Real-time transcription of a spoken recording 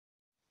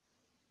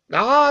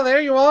Ah,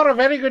 there you are. A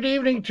very good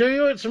evening to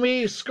you. It's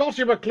me,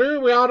 Scottie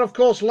McClue. We are, of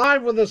course,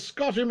 live with the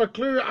Scottie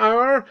McClue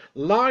Hour,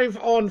 live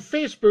on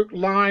Facebook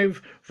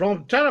Live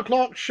from 10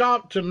 o'clock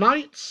sharp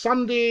tonight,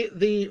 Sunday,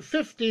 the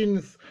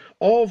 15th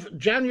of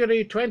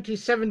January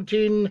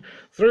 2017,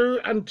 through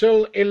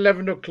until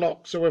 11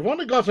 o'clock. So we've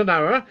only got an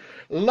hour.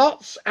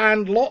 Lots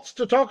and lots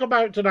to talk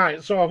about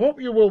tonight. So I hope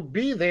you will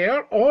be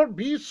there or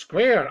be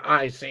square,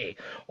 I say.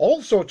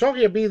 Also,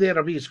 talking of be there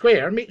or be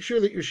square, make sure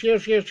that you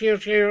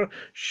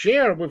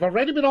share. We've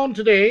already been on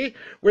today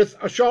with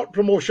a short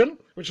promotion,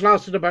 which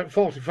lasted about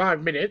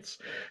 45 minutes,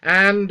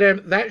 and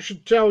that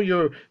should tell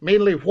you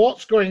mainly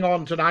what's going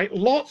on tonight.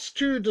 Lots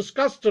to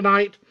discuss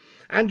tonight.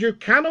 And you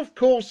can, of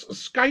course,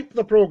 Skype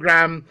the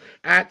programme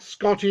at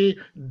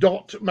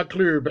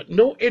scottie.mcclue, but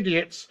no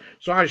idiots,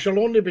 so I shall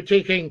only be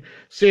taking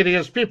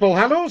serious people.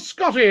 Hello,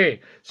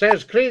 Scottie,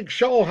 says Craig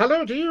Shaw.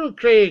 Hello to you,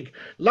 Craig.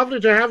 Lovely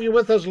to have you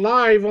with us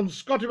live on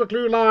Scottie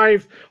McClue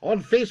Live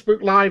on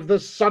Facebook Live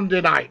this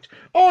Sunday night.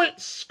 Oh,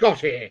 it's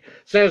Scottie,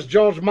 says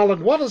George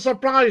Mullen. What a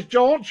surprise,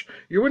 George.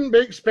 You wouldn't be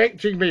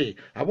expecting me.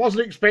 I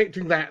wasn't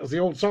expecting that, as the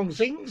old song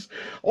sings.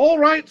 All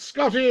right,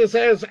 Scottie,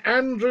 says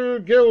Andrew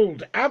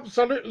Guild.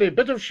 Absolutely.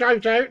 Bit of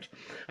shout out.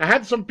 I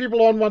had some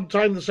people on one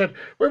time that said,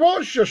 we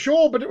watched your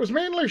show, but it was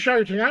mainly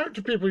shouting out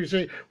to people. You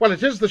say, well,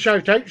 it is the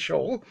shout out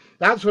show.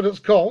 That's what it's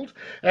called.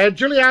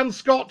 Julianne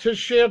Scott has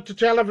shared to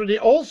tell everybody.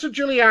 Also,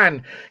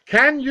 Julianne,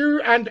 can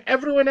you and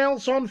everyone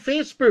else on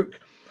Facebook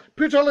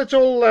put a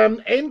little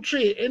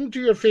entry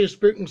into your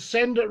Facebook and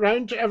send it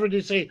round to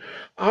everybody? Say,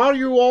 are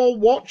you all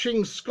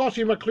watching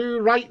Scottie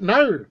McClue right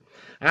now?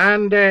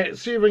 And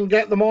see if we can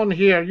get them on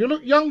here. You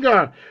look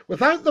younger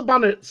without the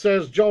bonnet,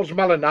 says George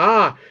Mullen.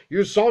 Ah,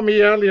 you saw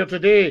me earlier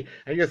today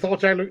and you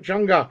thought I looked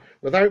younger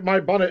without my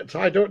bonnet.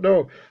 I don't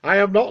know. I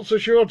am not so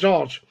sure,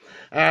 George.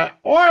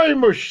 Oi,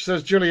 mush,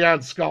 says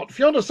Julianne Scott.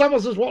 Fiona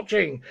Summers is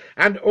watching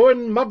and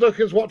Owen Murdoch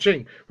is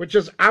watching, which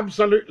is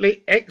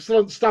absolutely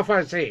excellent stuff,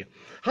 I say.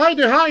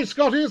 Hi,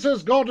 Scottie,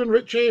 says Gordon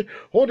Ritchie.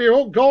 Howdy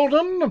ho,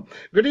 Gordon.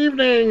 Good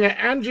evening,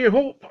 Angie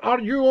Hope. Are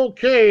you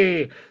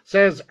okay?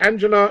 Says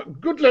Angela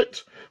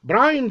Goodlet.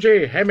 Brian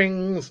J.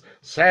 Hemmings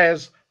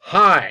says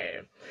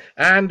hi.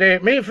 And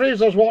May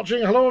Fraser's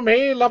watching. Hello,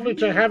 May. Lovely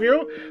to have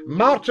you.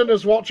 Martin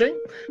is watching.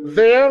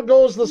 There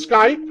goes the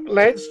Skype.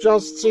 Let's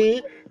just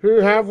see who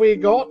have we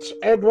got.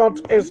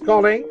 Edward is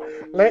calling.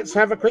 Let's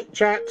have a quick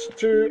chat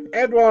to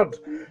Edward.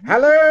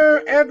 Hello,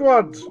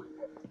 Edward.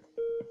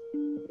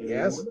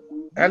 Yes.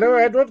 Hello,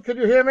 Edward. Can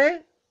you hear me?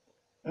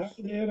 Hi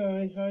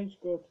there, hi,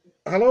 Scott.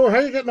 Hello. How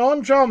are you getting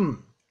on,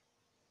 chum?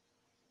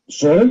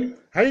 Sorry?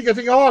 How are you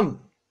getting on?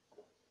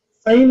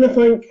 Fine, I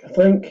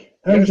think.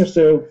 How's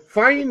yourself?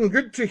 Fine.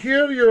 Good to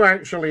hear you,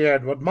 actually,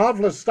 Edward.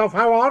 Marvellous stuff.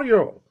 How are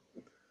you?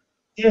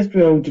 Yes,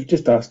 well, you've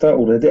just asked that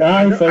already.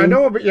 I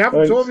know, but you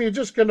haven't told me. You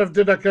just kind of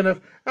did a kind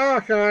of,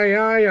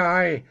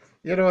 aye.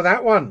 You know,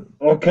 that one.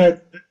 Okay.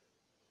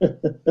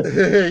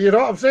 You know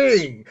what I'm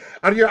saying?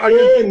 Are you?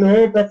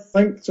 No, I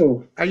think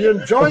so. Are you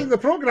enjoying the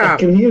programme? I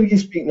can hear you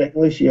speaking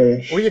English,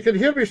 yes. Oh, you can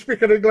hear me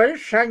speaking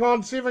English? Hang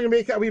on, see if I can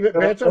make it a wee bit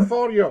better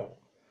for you.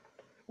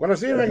 Well, I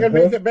see if I can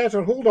make it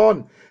better. Hold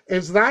on.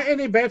 Is that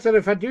any better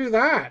if I do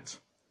that?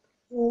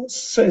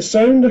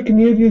 Sound, I can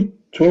hear you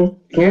totally.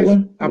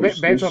 Yes, a bit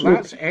better.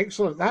 That's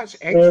excellent. That's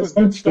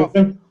excellent stuff.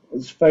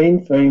 It's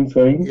fine.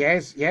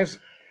 Yes.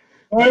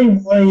 Why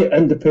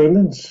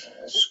independence,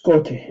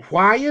 Scottie?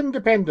 Why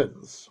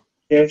independence?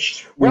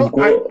 Yes, well, we've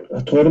got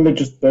autonomy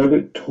just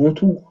about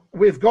total.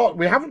 We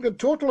haven't got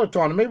total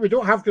autonomy. We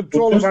don't have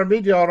control of our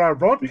media or our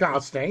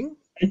broadcasting.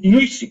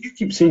 You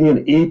keep saying you're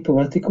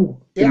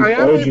apolitical. Yeah, I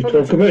am apolitical. You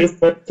talk about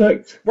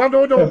politics. Well,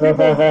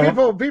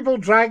 no. People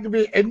drag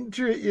me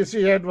into it, you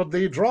see, Edward.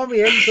 They draw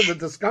me into the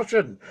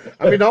discussion.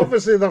 I mean,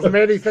 obviously, there's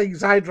many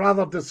things I'd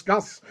rather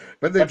discuss,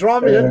 but they draw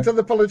me into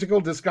the political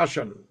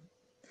discussion.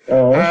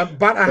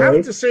 But I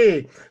have to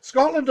say,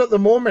 Scotland at the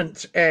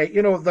moment,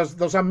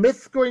 there's a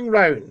myth going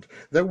round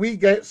that we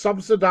get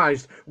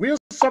subsidised. We're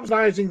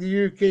subsidising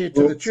the UK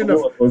to the tune of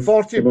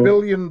 £40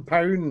 billion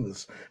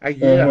a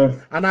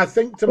year. And I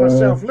think to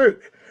myself,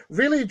 look,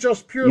 really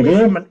just purely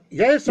from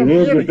yes, I'm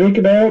here. You're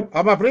breaking up.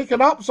 Am I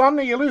breaking up, son?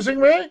 Are you losing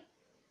me?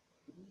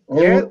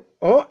 Yeah.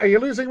 Oh, are you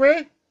losing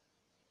me?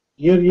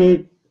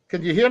 You.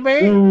 Can you hear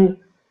me? No.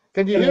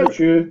 Can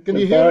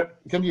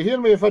you hear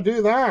me if I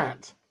do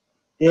that?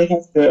 Yeah,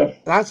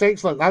 that's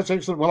excellent.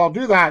 Well, I'll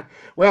do that.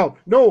 Well,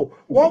 no,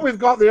 what we've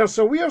got there,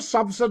 so we are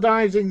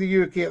subsidising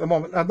the UK at the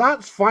moment, and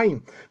that's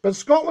fine. But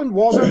Scotland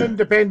was an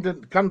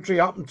independent country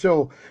up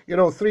until,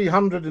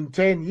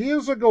 310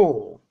 years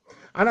ago.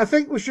 And I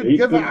think we should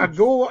give it a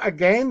go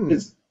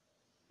again.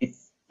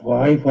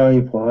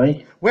 Why?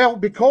 Well,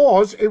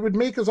 because it would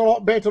make us a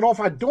lot better off.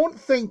 I don't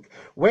think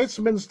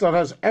Westminster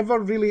has ever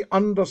really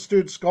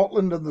understood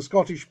Scotland and the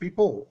Scottish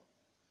people.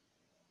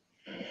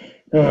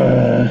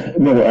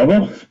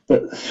 Whatever,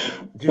 but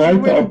why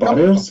put up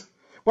barriers?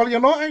 Well, you're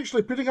not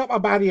actually putting up a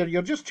barrier,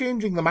 you're just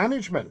changing the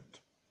management.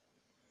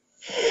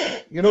 So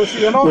you're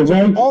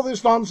not all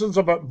this nonsense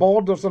about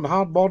borders and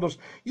hard borders.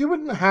 You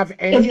wouldn't have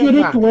any of that. If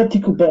you're a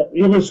political but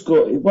you're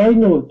Scotty, why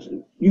not?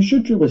 you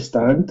should really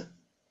stand.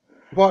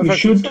 What if You I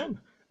should should. stand?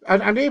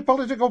 An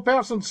apolitical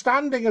person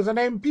standing as an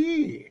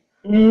MP.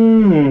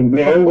 Well,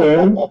 there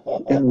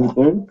we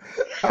go.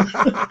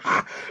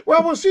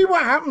 Well, we'll see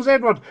what happens,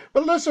 Edward.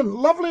 But listen,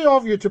 lovely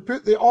of you to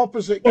put the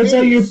opposite case.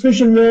 Are you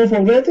pushing me off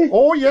already?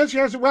 Oh, yes,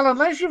 yes. Well,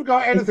 unless you've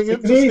got anything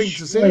It's a interesting great to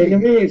show say.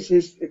 anyway.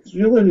 It's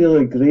really,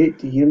 really great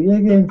to hear you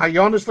again. Are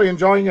you honestly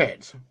enjoying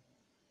it?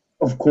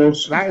 Of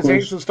course. That is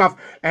excellent stuff.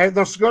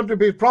 There's going to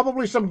be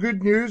probably some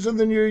good news in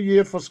the new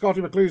year for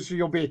Scottie McClue, so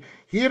you'll be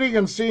hearing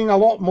and seeing a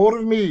lot more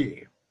of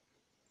me.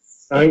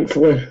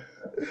 Thankfully.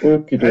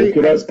 Okie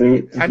dokie, that's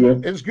great to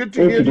hear. It's good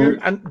to hear you.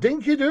 And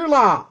Dinky-Doo,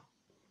 la.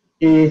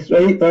 Right,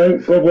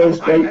 thanks. God bless.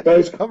 Right,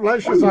 thanks. God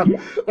bless you, son.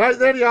 Right,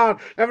 there you are.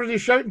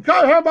 Everybody's shouting,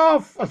 cut him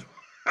off.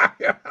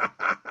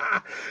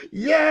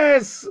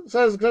 Yes,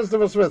 says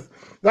Christopher Smith.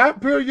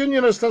 That poor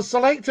unionist has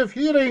selective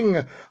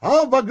hearing.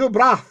 Alba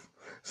Gubrath,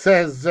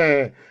 says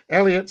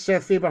Elliot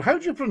Seth Faber. How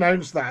do you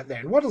pronounce that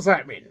then? What does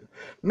that mean?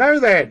 Now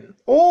then,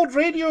 old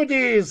radio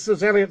days,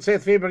 says Elliot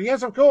Seth Faber.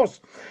 Yes, of course.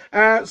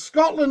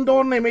 Scotland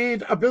only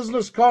made a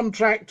business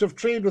contract of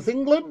trade with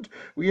England.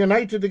 We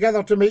united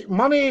together to make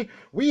money.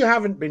 We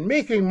haven't been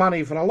making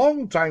money for a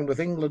long time with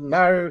England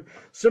now.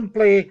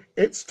 Simply,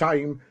 it's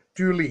time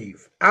to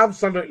leave.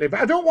 Absolutely. But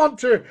I don't want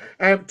to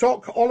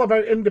talk all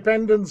about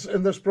independence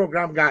in this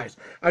programme, guys.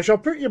 I shall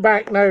put you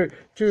back now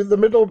to the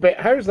middle bit.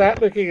 How's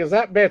that looking? Is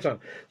that better?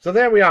 So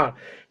there we are.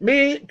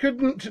 May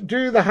couldn't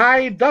do the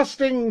high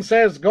dusting,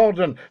 says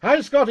Gordon. Hi,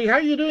 Scotty. How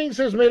you doing,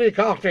 says Mary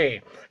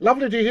Carty.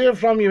 Lovely to hear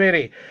from you,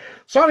 Mary.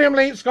 Sorry I'm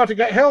late, Scotty.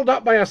 Got held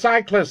up by a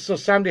cyclist,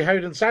 says Sandy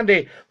Howden.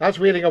 Sandy, that's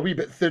wearing a wee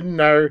bit thin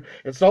now.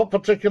 It's not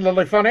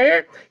particularly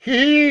funny.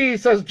 Hee,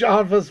 says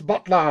Jarvis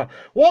Butler.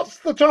 What's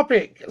the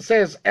topic,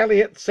 says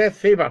Elliot Seth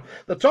Faber.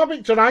 The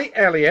topic tonight,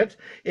 Elliot,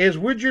 is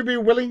would you be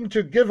willing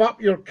to give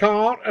up your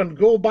car and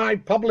go by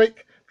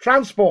public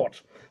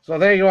transport? So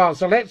there you are.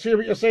 So let's hear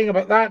what you're saying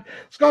about that.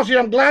 Scotty,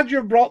 I'm glad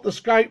you've brought the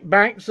Skype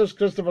back, says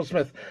Christopher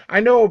Smith. I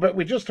know, but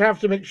we just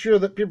have to make sure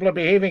that people are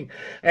behaving.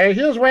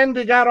 Here's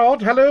Wendy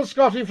Garrod. Hello,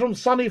 Scotty, from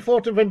sunny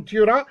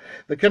Forteventura,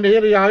 the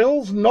Canary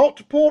Isles,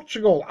 not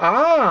Portugal.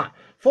 Ah,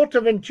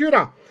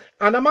 Forteventura.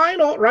 And am I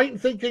not right in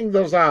thinking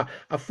there's a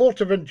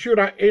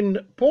Forteventura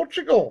in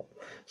Portugal?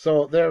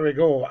 So there we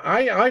go.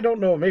 I don't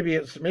know. Maybe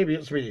it's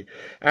me.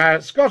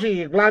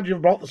 Scotty, glad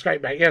you've brought the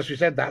Skype back. Yes, you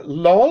said that.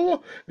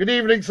 Lol. Good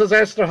evening, says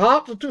Esther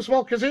Hart. Two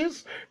small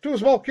kisses. Two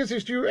small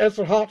kisses to you,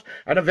 Esther Hart.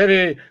 And a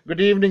very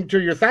good evening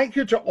to you. Thank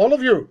you to all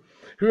of you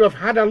who have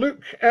had a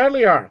look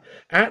earlier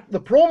at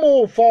the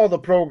promo for the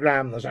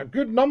programme. There's a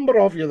good number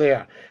of you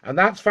there, and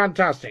that's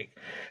fantastic.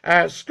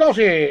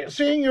 Scotty,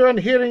 seeing you and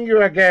hearing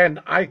you again,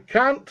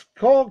 can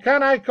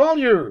I call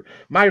you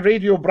my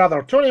radio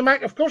brother? Tony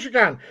Mac, of course you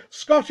can.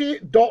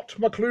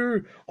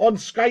 Scotty.McClue on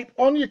Skype.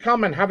 On you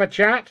come and have a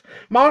chat.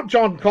 Mark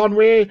John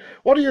Conway,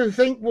 what do you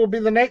think will be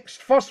the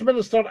next First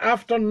Minister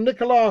after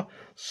Nicola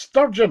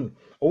Sturgeon?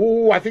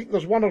 Oh, I think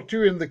there's one or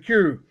two in the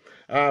queue.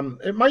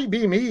 It might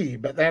be me,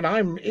 but then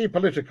I'm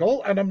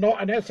apolitical and I'm not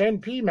an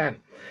SNP man.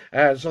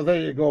 So there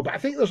you go. But I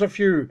think there's a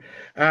few.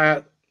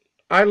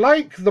 I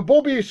like the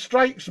Bobby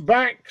Strikes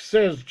Back,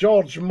 says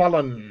George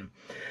Mullen.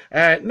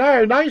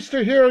 Now, nice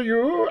to hear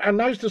you and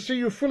nice to see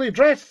you fully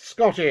dressed,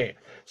 Scotty,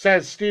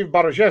 says Steve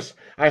Burridge. Yes,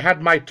 I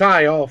had my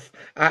tie off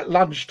at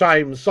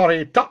lunchtime.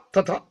 Sorry. Tut,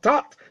 tut, tut,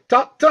 tut,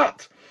 tut,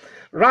 tut.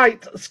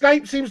 Right,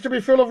 Skype seems to be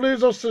full of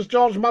losers, says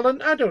George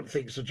Mullen. I don't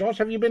think so, George.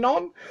 Have you been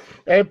on?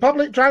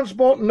 Public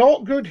transport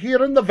not good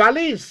here in the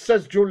valleys,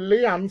 says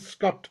Julianne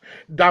Scott.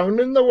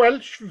 Down in the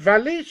Welsh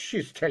valleys,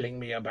 she's telling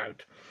me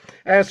about.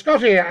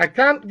 Scotty, I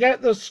can't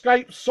get the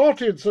Skype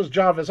sorted, says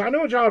Jarvis. I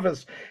know,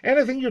 Jarvis.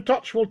 Anything you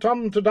touch will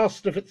turn to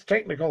dust if it's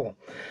technical.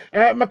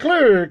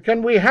 McClue,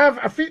 can we have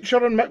a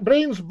feature on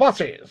McBrain's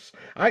buses?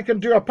 I can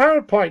do a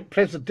PowerPoint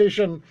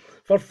presentation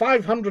for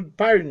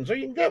 £500, or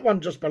you can get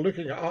one just by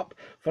looking it up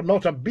for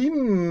not a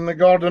bean,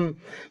 Gordon.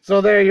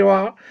 So there you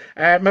are.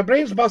 My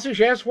brain's buses,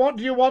 yes. What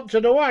do you want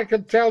to know? I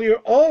can tell you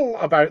all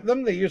about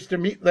them. They used to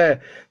meet the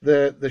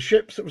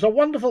ships. It was a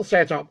wonderful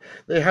setup.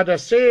 They had a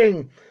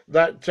saying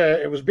that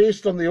it was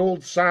based on the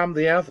old psalm,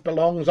 the earth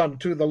belongs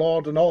unto the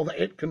Lord and all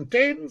that it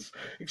contains,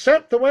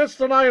 except the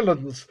Western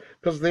Islands,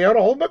 because they are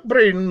all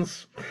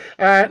McBrains.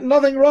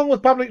 Nothing wrong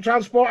with public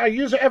transport. I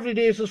use it every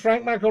day, says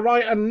Frank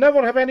McElroy, and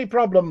never have any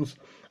problems.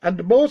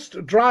 And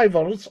most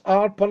drivers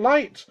are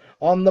polite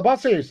on the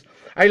buses.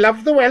 I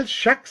love the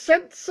Welsh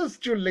accent, says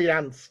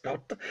Julianne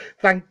Scott.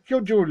 Thank you,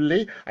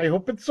 Julie. I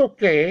hope it's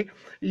okay.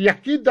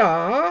 Yucky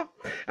da.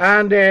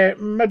 And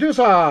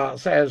Medusa,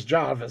 says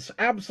Jarvis.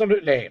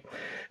 Absolutely.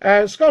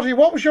 Scotty,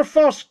 what was your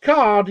first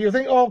car? Do you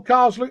think all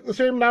cars look the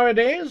same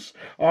nowadays?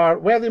 Or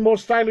were they more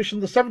stylish in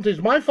the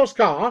 70s? My first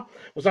car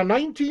was a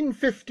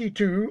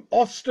 1952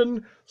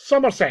 Austin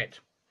Somerset.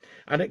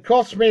 And it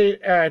cost me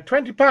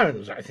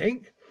 £20, I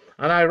think.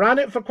 And I ran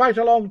it for quite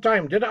a long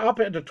time. Did it up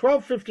at a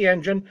 1250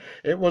 engine.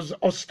 It was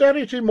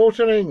austerity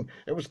motoring,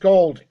 it was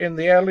called, in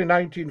the early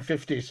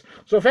 1950s.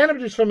 So if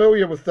anybody's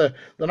familiar with the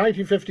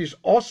 1950s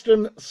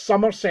Austin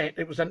Somerset,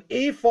 it was an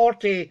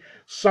A40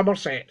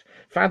 Somerset.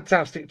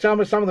 Fantastic. Tell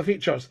me some of the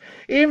features.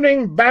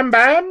 Evening Bam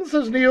Bam,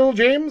 says Neil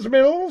James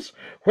Mills.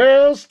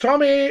 Where's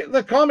Tommy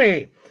the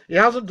Commie? He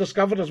hasn't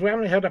discovered us. We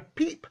haven't heard a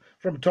peep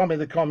from Tommy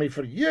the Commie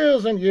for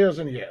years and years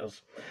and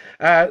years.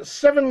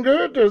 Seven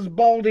Good is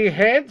Baldy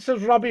Head,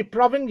 says Robbie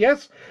Provin.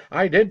 Yes,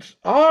 I did.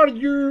 Are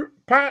you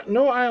Pat?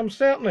 No, I am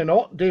certainly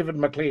not David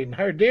McLean.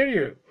 How dare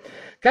you?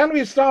 Can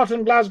we start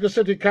in Glasgow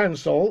City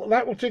Council?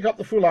 That will take up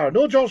the full hour.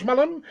 No, Josh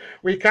Mullen,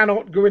 we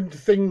cannot go into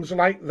things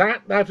like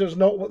that. That is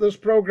not what this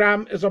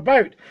programme is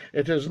about.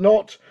 It is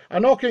not a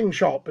knocking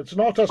shop. It's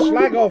not a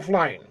slag-off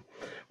line.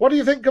 What do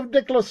you think of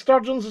Nicola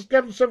Sturgeon's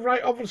defensive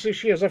right? Obviously,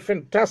 she is a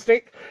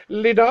fantastic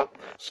leader.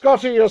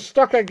 Scotty, you're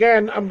stuck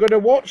again. I'm going to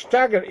watch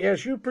Taggart.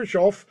 Yes, you push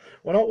off.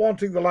 We're not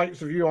wanting the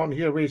likes of you on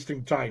here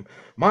wasting time.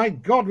 My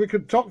God, we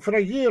could talk for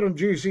a year on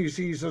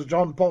GCC, says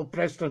John Paul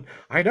Preston.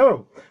 I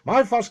know.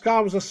 My first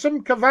car was a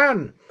Simca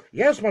van.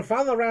 Yes, my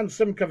father ran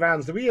Simca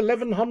vans, the wee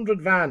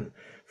 1100 van.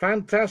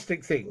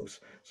 Fantastic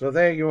things. So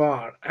there you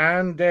are.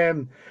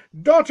 And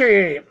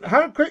Dottie,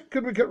 how quick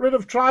could we get rid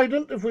of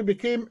Trident if we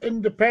became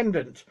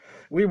independent?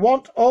 We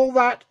want all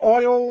that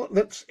oil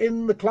that's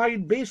in the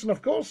Clyde Basin.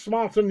 Of course,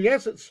 Martin,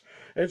 yes,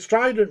 it's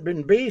Trident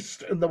been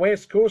based in the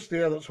west coast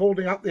there that's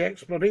holding up the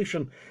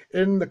exploration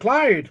in the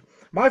Clyde.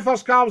 My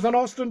first car was an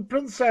Austin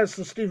Princess,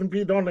 says Stephen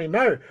P. Donnelly.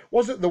 Now,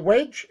 was it the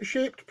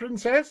wedge-shaped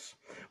Princess?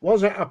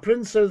 Was it a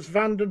Princess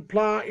van der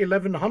Pla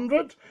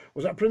 1100?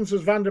 Was it a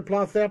Princess van der Pla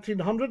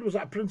 1300? Was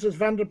it a Princess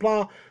van der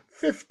Pla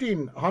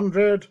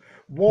 1500?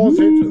 Was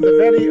it the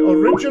very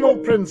original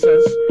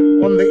Princess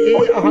on the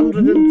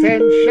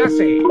A110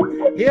 chassis?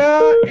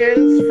 Here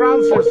is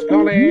Francis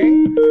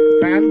calling.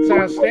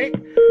 Fantastic.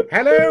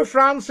 Hello,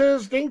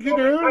 Francis.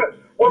 Dinky-Doo.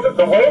 Was it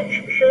the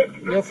wedge-shaped?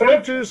 You're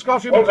through to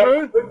Scottie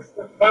McClue.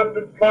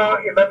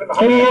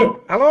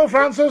 Hello,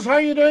 Francis. How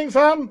are you doing,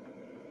 son?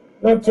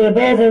 Not too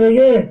bad, how are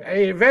you?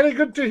 Hey, very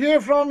good to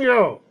hear from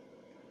you.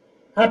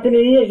 Happy New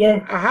Year,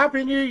 yeah. A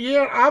Happy New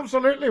Year,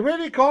 absolutely. Where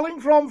are you calling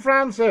from,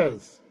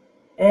 Francis?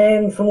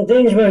 From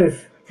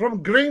Grangemouth.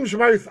 From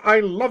Grangemouth. I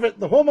love it.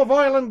 The home of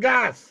oil and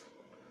gas.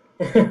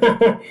 The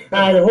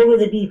home of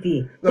the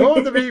BP. The home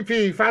of the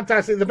BP.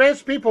 Fantastic. The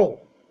best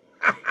people.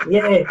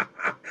 Yeah.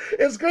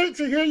 It's great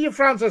to hear you,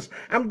 Francis.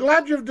 I'm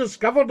glad you've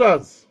discovered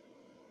us.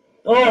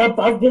 Oh,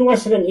 I've been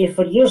listening to you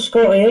for years,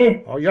 Scotty,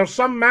 eh? Oh, you're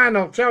some man,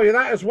 I'll tell you.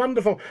 That is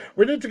wonderful.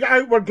 We need to get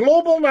out. We're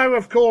global now,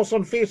 of course,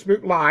 on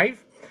Facebook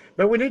Live.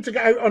 But we need to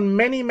get out on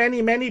many,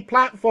 many, many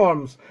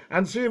platforms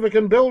and see if we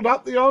can build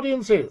up the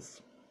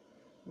audiences.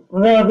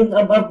 Well,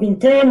 I've been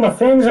telling my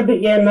friends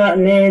about you and that,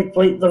 and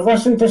like they've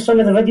listened to some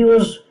of the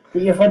videos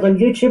that you've had on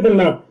YouTube and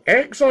that.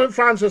 Excellent,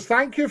 Francis.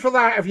 Thank you for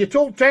that. Have you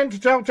told 10 to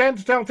tell 10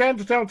 to tell 10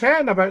 to tell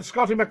 10 about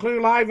Scottie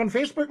McClue Live on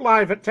Facebook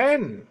Live at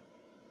 10?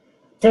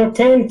 Tell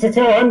 10 to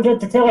tell 100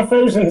 to tell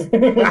 1,000.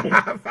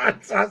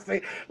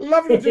 Fantastic.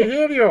 Lovely to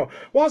hear you.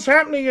 What's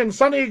happening in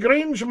sunny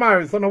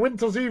Grangemouth on a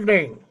winter's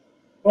evening?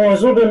 Oh,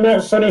 it's not been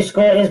that sunny,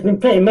 Scotty. It's been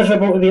pretty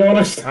miserable, to be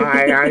honest.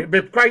 Aye,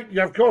 but quite,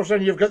 of course,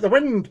 and you've got the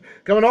wind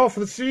coming off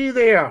the sea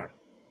there.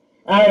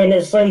 Aye, and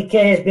it's like,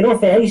 it's been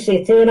off the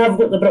icy too, and I've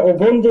got the brittle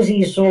bone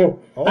disease, so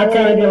I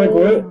can't really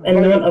go out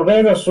in the winter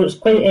weather, so it's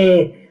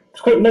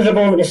quite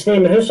miserable to stay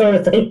in the house all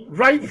the time.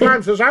 Right,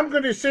 Francis, I'm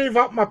going to save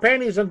up my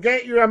pennies and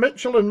get you a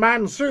Michelin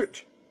Man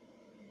suit.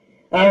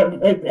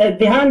 It'd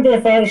be handy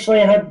if I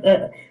actually had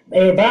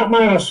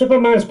Batman or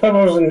Superman's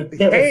powers and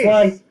get to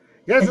fly.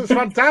 Yes, it's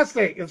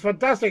fantastic. It's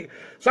fantastic.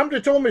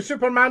 Somebody told me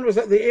Superman was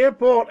at the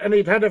airport and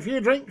he'd had a few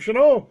drinks, you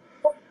know.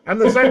 And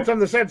they said to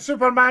him,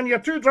 Superman, you're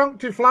too drunk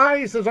to fly.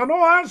 He says, I know,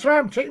 that's why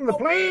I'm taking the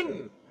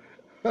plane.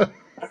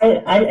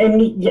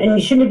 And you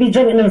shouldn't be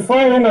drinking and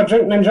flying or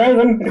drinking and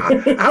driving.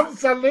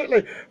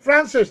 Absolutely.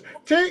 Francis,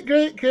 take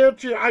great care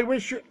to you. I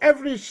wish you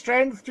every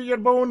strength to your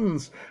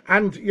bones.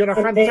 And you're a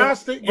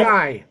fantastic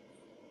guy.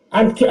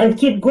 And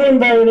keep going,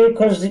 by the way,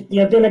 because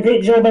you're doing a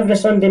great job every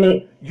Sunday,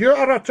 mate. You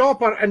are a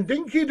topper. And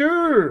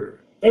Dinky-Doo.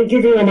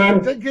 Dinky-Doo,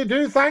 man.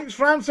 Dinky-Doo. Thanks,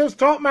 Francis,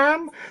 top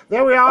man.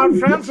 There we are.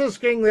 Francis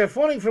King there,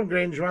 phoning from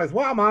Grangemouth.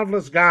 What a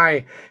marvellous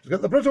guy. He's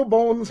got the brittle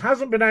bones,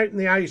 hasn't been out in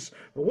the ice.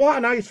 But what a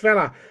nice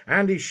fella.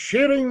 And he's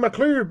sharing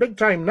McClue big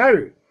time now.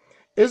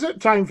 Is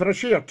it time for a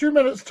share? 2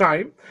 minutes'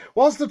 time.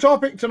 What's the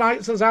topic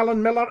tonight, says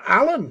Alan Miller.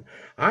 Alan,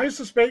 I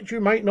suspect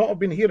you might not have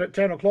been here at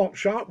 10 o'clock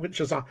sharp,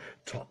 which is a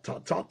tot,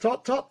 tot, tot,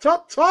 tot, tot,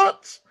 tot,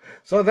 tot.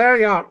 So there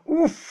you are.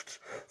 Oofed,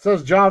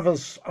 says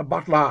Jarvis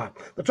Butler.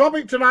 The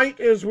topic tonight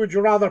is, would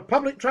you rather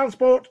public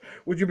transport?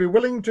 Would you be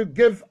willing to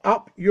give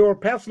up your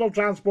personal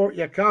transport,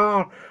 your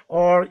car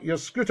or your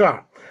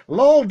scooter?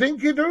 Lol,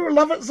 Dinky-Doo,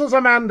 love it, says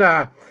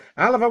Amanda.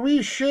 I'll have a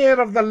wee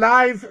share of the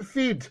live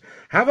feed.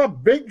 Have a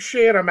big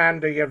share,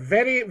 Amanda. You're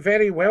very,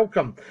 very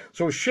welcome.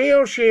 So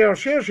share.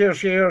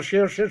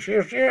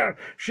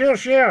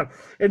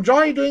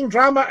 Enjoy doing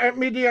drama at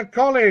Media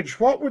College.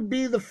 What would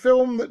be the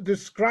film that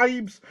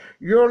describes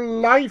your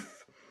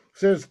life,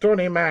 says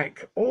Tony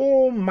Mack.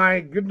 Oh, my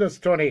goodness,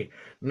 Tony.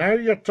 Now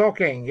you're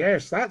talking.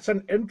 Yes, that's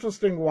an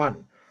interesting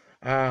one.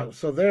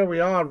 So there we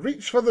are.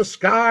 Reach for the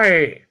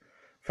Sky.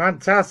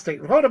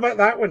 Fantastic. What about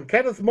that one?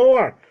 Kenneth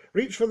Moore.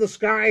 Reach for the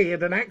Sky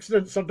in an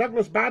accident. Sir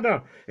Douglas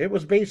Bader. It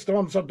was based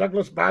on Sir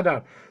Douglas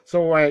Bader.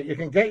 So you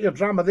can get your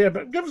drama there.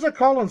 But give us a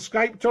call on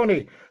Skype,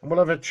 Tony, and we'll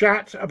have a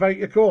chat about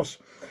your course.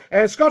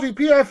 Scotty,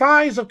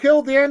 PFIs have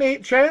killed the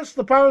NHS.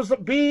 The powers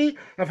that be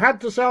have had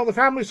to sell the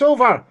family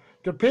silver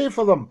to pay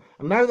for them,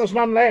 and now there's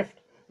none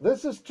left.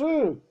 This is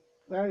true.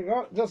 There you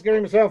go. Just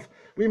giving myself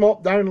we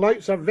mop down.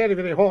 Lights are very,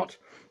 very hot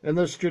in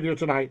this studio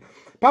tonight.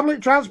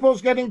 Public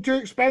transport's getting too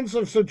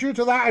expensive, so due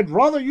to that, I'd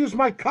rather use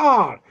my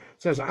car,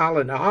 says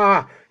Alan.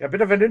 Ah, a bit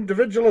of an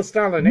individualist,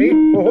 Alan, eh?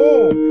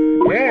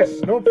 Oh,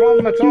 yes, no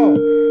problem at all.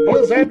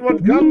 Here's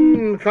Edward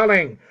Gunn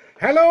calling.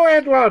 Hello,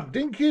 Edward.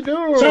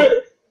 Dinky-Doo.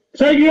 Is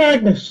that you,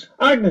 Agnes?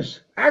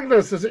 Agnes?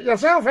 Agnes, is it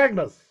yourself,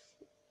 Agnes?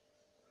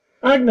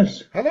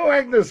 Agnes? Hello,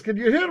 Agnes. Can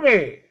you hear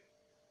me?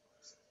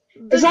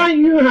 Is that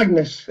you,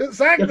 Agnes?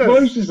 It's Agnes. Your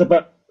voice is a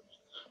bit...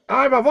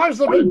 Aye, my voice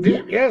is a bit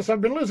deep. Yes,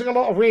 I've been losing a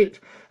lot of weight.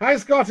 Hi,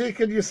 Scotty.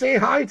 Can you say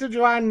hi to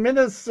Joanne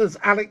Minnis, says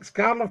Alex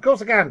Carl? Of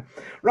course I can.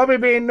 Robbie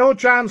Bain, no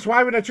chance.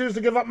 Why would I choose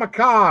to give up my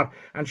car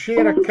and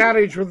share a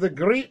carriage with the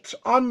great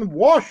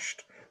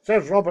unwashed,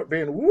 says Robert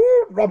Bain.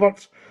 Woo,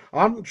 Robert,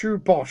 aren't you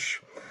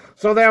posh?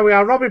 So there we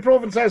are. Robbie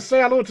Proven says,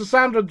 say hello to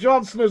Sandra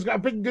Johnson, who's got a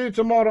big day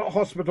tomorrow at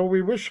hospital.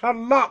 We wish her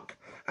luck.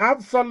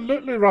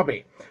 Absolutely,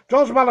 Robbie.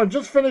 George Mullen,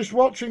 just finished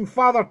watching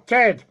Father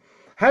Ted.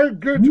 How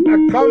good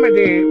a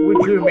comedy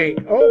would you make?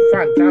 Oh,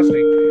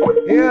 fantastic.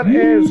 Here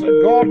is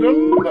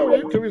Gordon.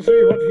 Wait till we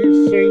see what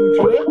he's saying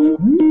to it.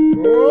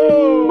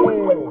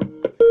 Whoa.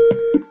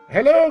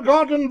 Hello,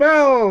 Gordon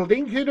Bell.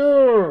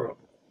 Dinky-Doo.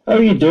 How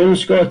are you doing,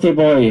 Scotty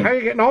boy? How are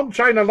you getting on,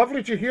 China?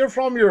 Lovely to hear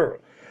from you.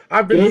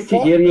 Great to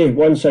hear you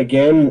once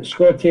again.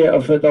 Scotty,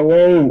 I've had a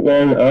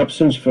long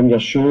absence from your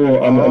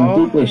show.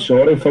 I'm deeply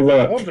sorry for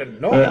that.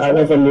 I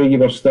never knew you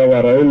were still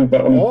around,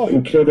 but I'm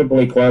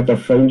incredibly glad I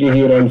found you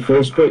here on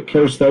Facebook.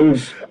 How's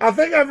things? I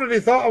think everybody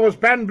thought I was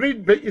Ben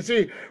Breed, but you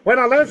see, when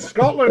I left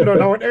Scotland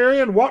and I went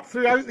away and worked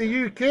throughout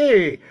the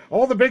UK,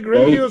 all the big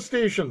radio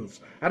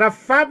stations, and a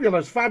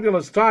fabulous,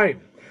 fabulous time.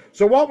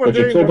 So what we're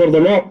doing... Did you cover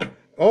them up?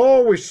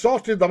 Oh, we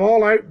sorted them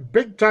all out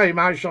big time,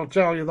 I shall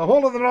tell you. The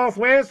whole of the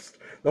Northwest,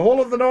 the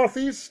whole of the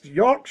Northeast,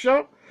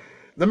 Yorkshire,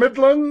 the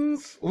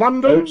Midlands,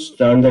 London.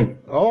 Outstanding.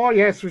 Oh,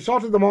 yes, we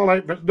sorted them all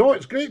out. But no,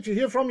 it's great to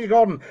hear from you,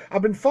 Gordon.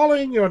 I've been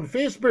following you on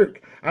Facebook,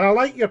 and I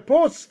like your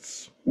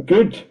posts.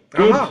 Good,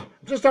 good.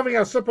 Just having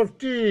a sip of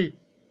tea.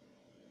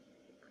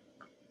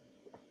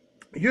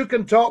 You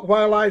can talk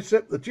while I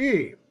sip the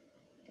tea.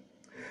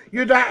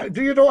 You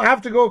don't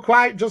have to go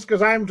quiet just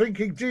because I'm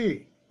drinking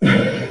tea.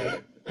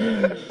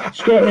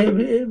 Scott,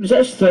 it was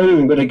this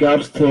thing with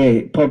regards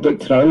to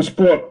public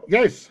transport.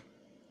 Yes.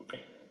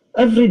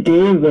 Every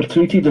day we're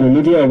tweeted in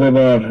the media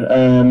about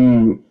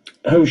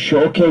how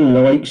shocking the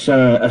likes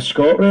of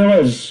ScotRail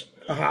is.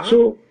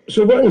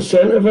 So what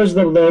incentive is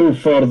there then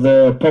for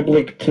the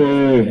public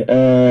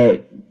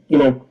to,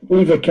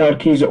 leave their car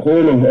keys at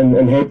home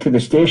and head to the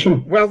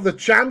station? Well, the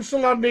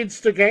Chancellor needs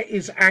to get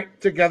his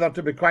act together,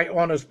 to be quite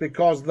honest,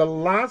 because the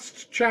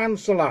last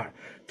Chancellor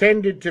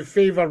tended to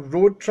favour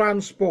road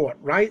transport,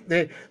 right?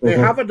 They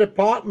have a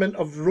department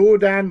of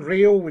road and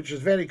rail, which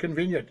is very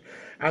convenient.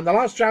 And the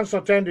last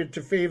Chancellor tended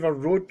to favour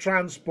road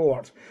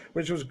transport,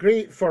 which was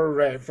great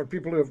for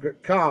people who have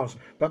got cars.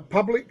 But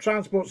public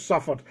transport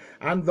suffered.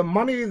 And the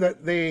money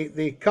that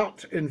they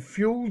cut in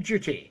fuel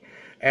duty,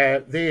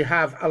 they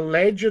have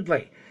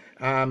allegedly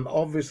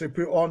obviously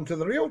put on to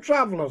the rail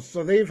travellers.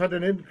 So they've had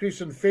an increase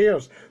in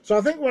fares. So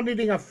I think we're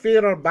needing a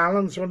fairer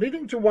balance. We're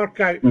needing to work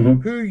out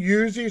who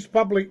uses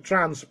public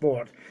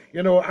transport.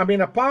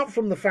 Apart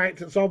from the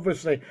fact it's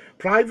obviously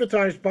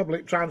privatised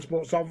public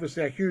transport's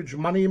obviously a huge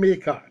money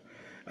maker.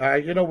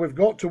 We've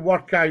got to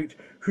work out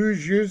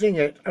who's using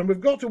it, and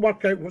we've got to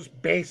work out what's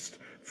best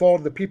for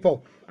the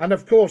people. And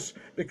of course,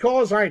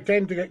 because I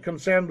tend to get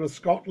concerned with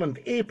Scotland,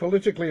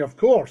 apolitically, of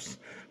course,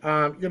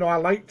 I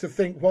like to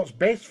think what's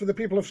best for the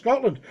people of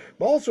Scotland,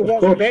 but also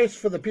what's best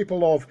for the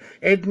people of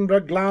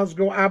Edinburgh,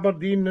 Glasgow,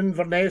 Aberdeen,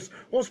 Inverness,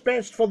 what's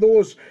best for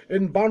those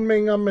in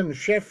Birmingham and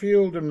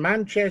Sheffield and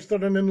Manchester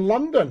and in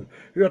London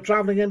who are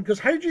travelling in, because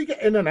how do you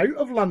get in and out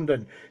of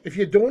London if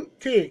you don't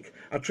take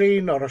a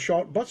train or a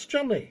short bus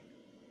journey?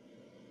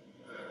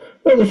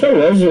 Well, the thing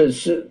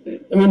is,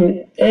 the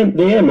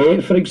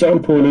M8, for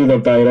example, in either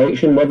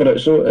direction, whether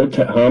it's out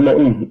at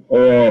Hamilton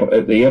or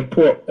at the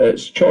airport,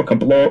 it's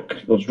chock-a-block,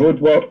 there's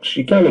roadworks,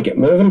 you can't get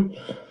moving.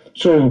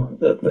 So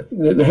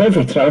the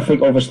heavy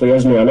traffic obviously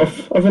isn't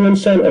enough of an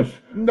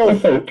incentive. No. I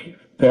think,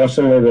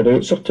 personally, the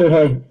rates are too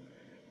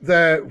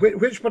high.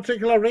 Which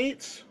particular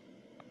rates?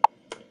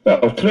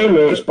 Well, train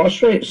rates, bus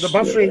rates. The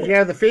bus rates,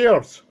 yeah, the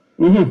fares.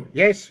 Mm-hmm.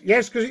 Yes,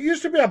 because it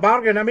used to be a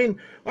bargain.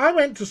 I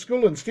went to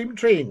school in steam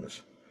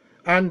trains.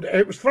 And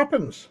it was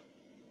threepence.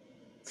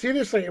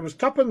 Seriously, it was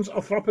tuppence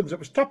or threepence. It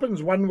was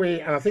tuppence one way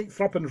and I think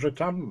threepence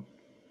return.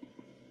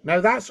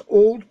 Now that's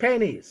old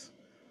pennies.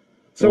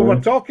 So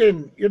we're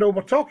talking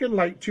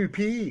like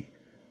 2p.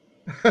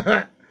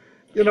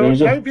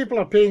 Now people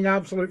are paying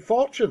absolute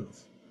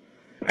fortunes.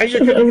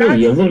 And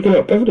every year they're going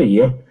up every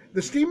year.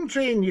 The steam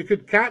train, you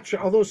could catch it,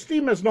 although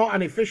steam is not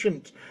an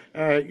efficient,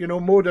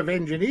 mode of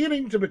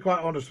engineering, to be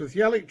quite honest with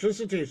you.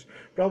 Electricity is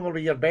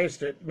probably your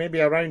best at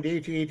maybe around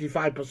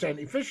 80-85%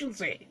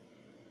 efficiency.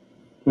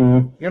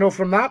 Mm-hmm.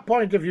 From that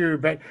point of view.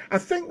 But I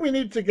think we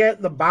need to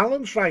get the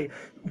balance right.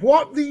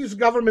 What these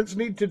governments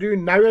need to do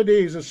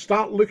nowadays is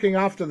start looking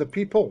after the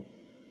people.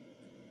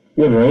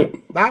 You're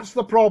right. That's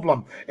the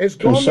problem. It's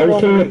gone the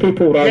wrong Consulting the way.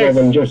 people rather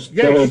than just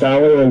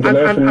dilly-dally and going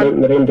off and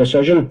making their own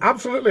decision.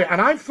 Absolutely.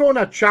 And I've thrown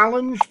a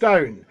challenge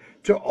down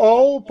to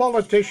all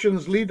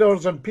politicians,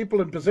 leaders, and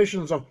people in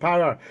positions of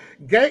power.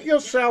 Get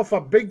yourself a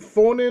big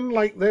phone-in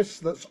like this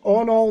that's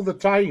on all the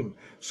time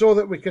so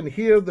that we can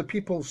hear the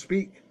people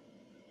speak.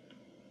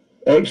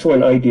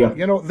 Excellent idea.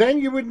 Then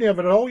you wouldn't have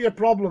had all your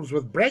problems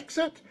with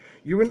Brexit.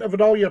 You wouldn't have had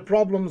all your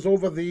problems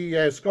over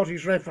the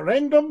Scottish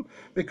referendum,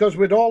 because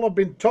we'd all have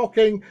been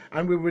talking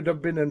and we would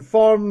have been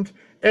informed,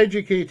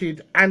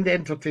 educated and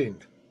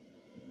entertained.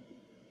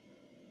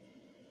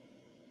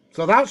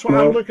 So that's what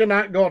I'm looking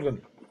at,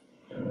 Gordon.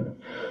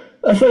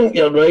 I think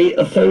you're right.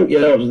 I think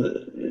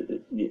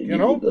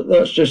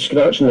that's just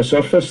scratching the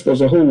surface.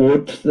 There's a whole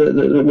load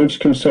that needs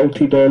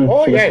consulted on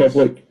for the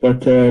public.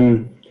 But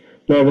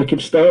no, we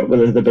could start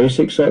with the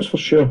basics, that's for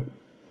sure.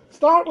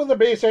 Start with the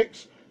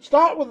basics.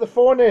 Start with the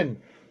phone in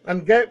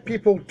and get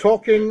people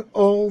talking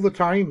all the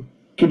time.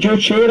 Could you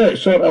chair it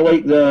sort of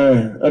like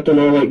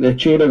the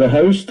chair of the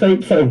house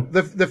type thing?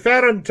 The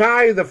Ferran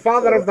Ty, the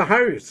father of the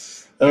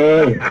house.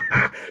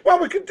 Aye. Well,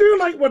 we could do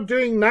like we're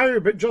doing now,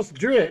 but just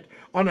do it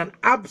on an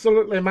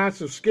absolutely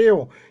massive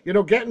scale.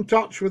 Get in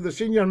touch with the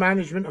senior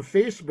management of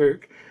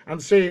Facebook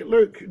and say,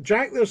 look,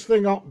 jack this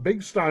thing up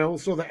big style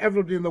so that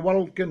everybody in the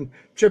world can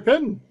chip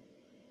in.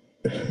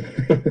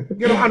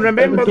 And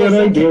remember,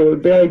 it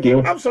would be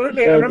ideal.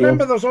 Absolutely, and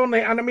remember, there's only,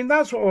 and I mean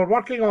that's what we're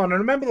working on. And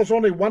remember, there's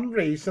only one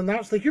race, and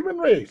that's the human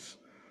race.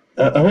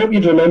 I hope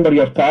you'd remember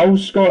your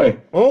pals, Scotty.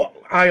 Oh,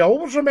 I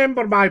always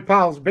remember my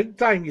pals, big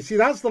time. You see,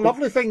 that's the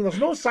lovely thing. There's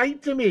no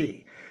side to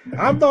me.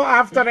 I'm not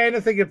after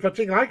anything in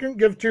particular. I can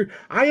give to.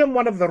 I am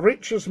one of the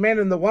richest men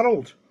in the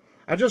world.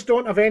 I just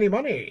don't have any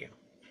money.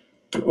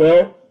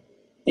 Well,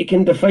 you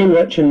can define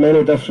rich in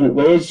many different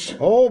ways.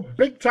 Oh,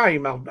 big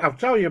time, I'll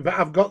tell you, but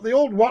I've got the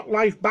old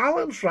work-life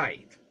balance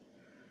right.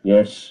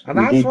 Yes, and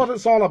that's what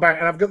it's all about,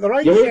 and I've got the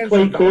right sense. You look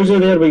quite cosy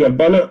there with your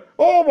bonnet.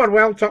 Oh, we're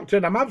well tucked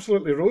in. I'm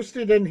absolutely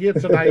roasted in here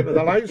tonight with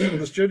the lights in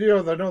the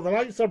studio. The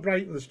lights are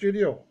bright in the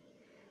studio.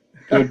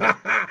 Good.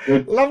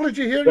 Lovely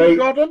to hear you,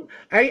 Gordon.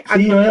 Hey,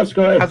 see you later,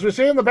 Scotty. As we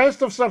say in the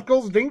best of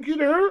circles,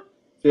 Dinky-Doo.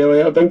 See you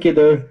later,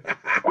 Dinky-Doo.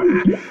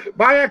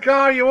 Buy a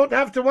car, you won't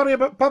have to worry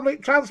about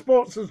public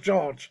transport, says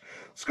George.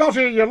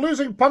 Scotty, you're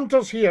losing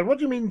punters here. What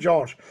do you mean,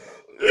 George?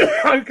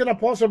 How can I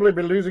possibly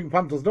be losing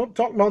punters? Don't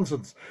talk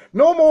nonsense.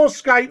 No more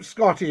Skype,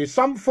 Scotty.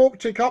 Some folk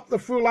take up the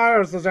full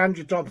hours, says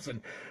Angie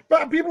Thompson.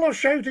 But people are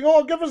shouting,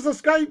 oh, give us the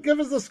Skype, give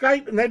us the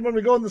Skype. And then when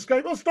we go on the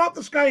Skype, oh, stop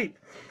the Skype.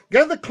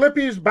 Get the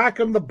clippies back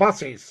on the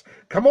buses.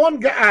 Come on,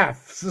 get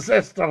off, says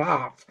Esther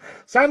Hart.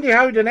 Sandy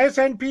Howden,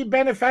 SNP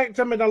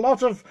benefactor, made a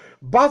lot of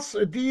bus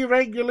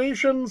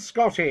deregulation,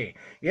 Scotty.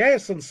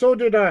 Yes, and so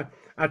did a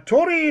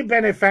Tory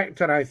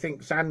benefactor, I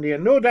think, Sandy,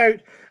 and no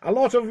doubt a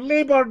lot of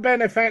Labour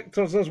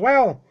benefactors as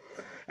well.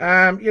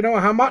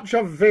 How much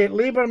of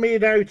Labour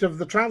made out of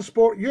the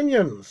transport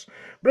unions.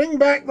 Bring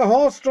back the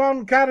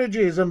horse-drawn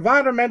carriages,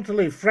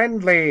 environmentally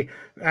friendly,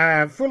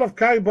 full of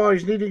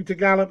cowboys needing to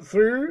gallop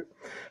through.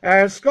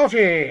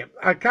 Scotty,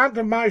 I can't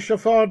have my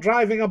chauffeur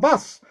driving a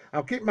bus.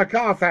 I'll keep my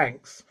car,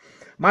 thanks.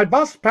 My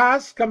bus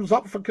pass comes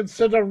up for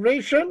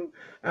consideration.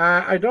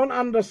 I don't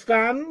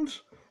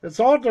understand. It's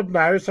ordered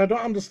now, so I don't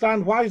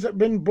understand why has it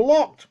been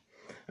blocked.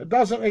 It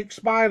doesn't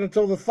expire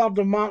until the 3rd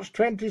of March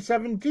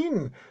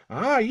 2017.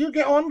 You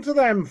get on to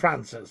them,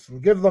 Francis,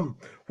 and give them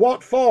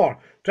what for.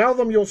 Tell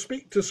them you'll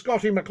speak to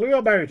Scottie McClue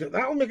about it.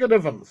 That'll make a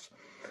difference.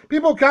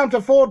 People can't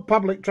afford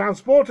public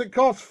transport. It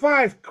costs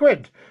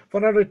 £5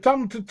 for a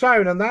return to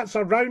town, and that's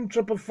a round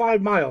trip of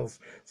 5 miles,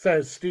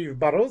 says Steve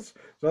Burrows.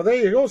 So there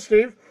you go,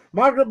 Steve.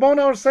 Margaret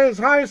Bonner says,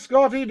 hi,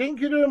 Scotty.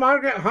 Dinky-Doo,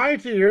 Margaret, hi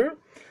to you.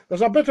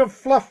 There's a bit of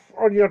fluff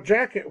on your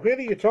jacket. Where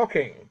are you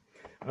talking?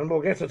 And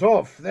we'll get it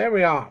off. There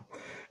we are.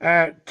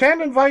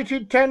 10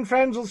 invited, 10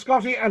 friends of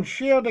Scotty, and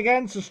shared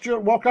again, says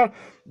Stuart Walker.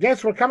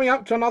 Yes, we're coming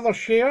up to another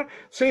share.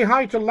 Say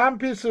hi to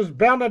Lampy, says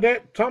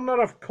Bernadette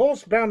Turner. Of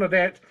course,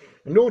 Bernadette.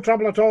 No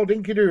trouble at all,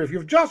 Dinky-Doo. If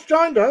you've just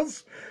joined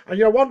us and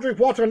you're wondering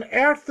what on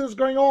earth is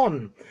going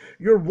on,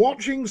 you're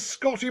watching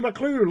Scottie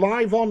McClue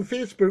live on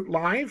Facebook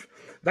Live.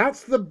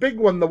 That's the big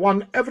one, the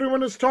one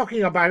everyone is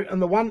talking about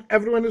and the one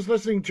everyone is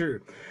listening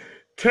to.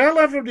 Tell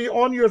everybody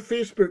on your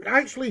Facebook,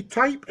 actually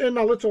type in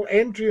a little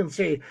entry and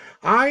say,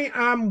 I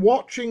am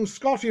watching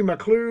Scottie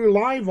McClue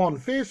live on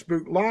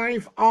Facebook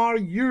Live, are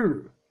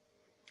you?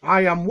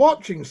 I am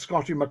watching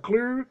Scottie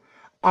McClue,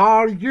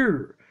 are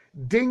you?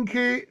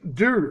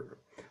 Dinky-Doo.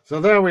 So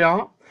there we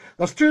are.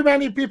 There's too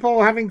many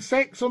people having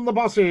sex on the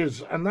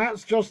buses, and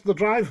that's just the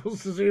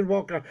drivers, says Ian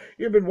Walker.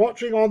 You've been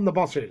watching on the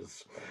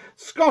buses.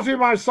 Scotty,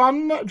 my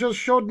son, just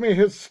showed me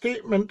his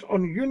statement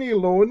on uni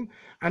loan,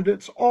 and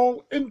it's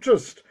all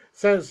interest,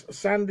 says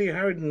Sandy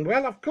Howden.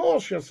 Well, of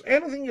course, yes.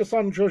 Anything your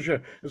son shows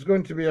you is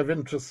going to be of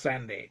interest,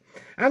 Sandy.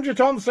 Angie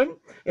Thompson,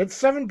 it's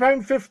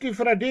 £7.50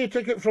 for a day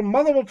ticket from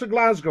Motherwell to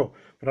Glasgow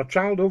for a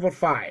child over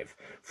 5.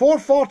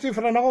 £4.40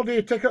 for an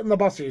all-day ticket on the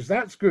buses.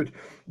 That's good.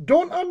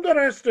 Don't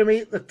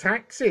underestimate the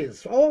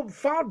taxis. Oh,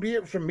 far be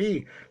it from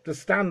me to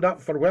stand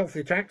up for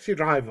wealthy taxi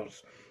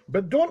drivers.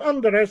 But don't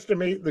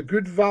underestimate the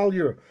good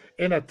value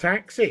in a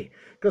taxi,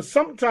 because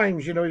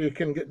sometimes, you know, you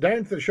can get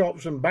down to the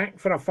shops and back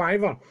for a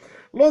fiver.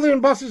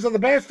 Lothian buses are the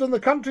best in the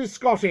country,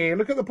 Scotty.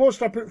 Look at the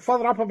post I put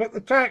further up about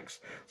the tax,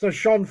 says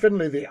Sean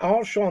Finlay. They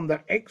are, Sean,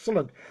 they're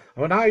excellent.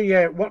 When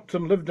I worked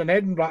and lived in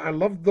Edinburgh, I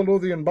loved the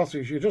Lothian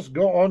buses. You just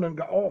got on and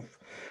got off.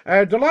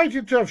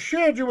 Delighted to have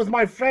shared you with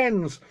my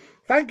friends.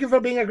 Thank you for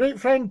being a great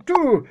friend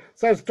too,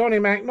 says Tony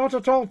Mac. Not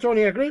at all,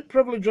 Tony. A great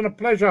privilege and a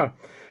pleasure.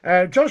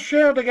 Just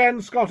shared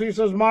again, Scotty,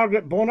 says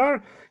Margaret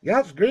Boner. Yeah,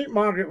 that's great,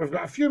 Margaret. We've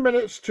got a few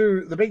minutes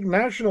to the big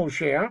national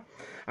share.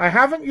 I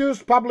haven't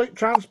used public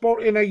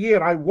transport in a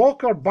year. I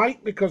walk or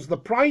bike because the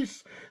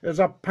price is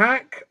a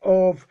pack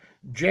of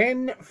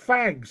Gen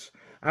fags.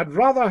 I'd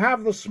rather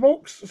have the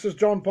smokes, says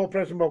John Paul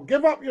Prestonville.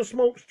 Give up your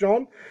smokes,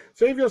 John.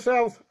 Save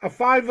yourself a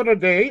fiver a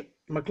day.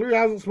 McClue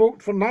hasn't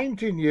smoked for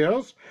 19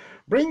 years.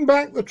 Bring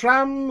back the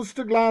trams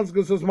to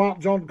Glasgow, says Mark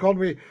John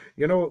Conway.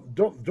 You know,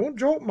 don't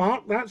joke,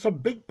 Mark. That's a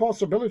big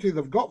possibility.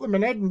 They've got them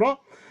in Edinburgh.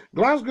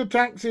 Glasgow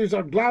taxis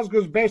are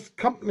Glasgow's best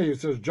company,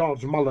 says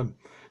George Mullen.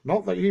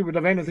 Not that he would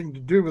have anything to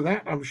do with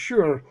that, I'm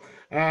sure.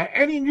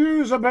 Any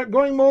news about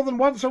going more than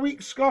once a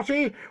week,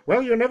 Scotty?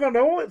 Well, you never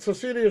know. It's a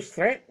serious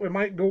threat. We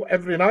might go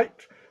every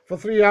night for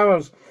 3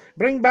 hours.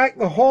 Bring back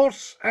the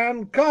horse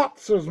and cart,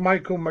 says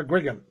Michael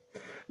McGuigan.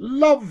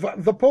 Love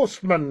the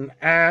postman.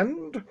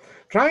 And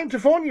trying to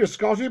phone you,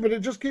 Scotty, but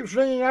it just keeps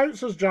ringing out,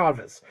 says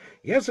Jarvis.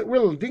 Yes, it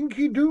will.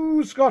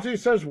 Dinky-Doo, Scotty,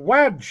 says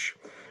Wadge.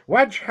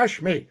 Wadge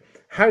Hashmi.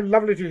 How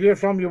lovely to hear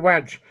from you,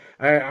 Wadge.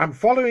 I'm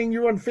following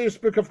you on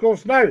Facebook, of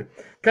course, now.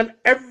 Can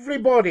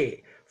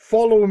everybody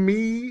follow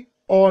me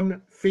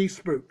on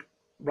Facebook?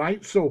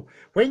 Right? So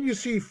when you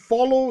see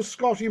follow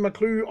Scottie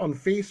McClue on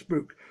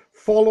Facebook,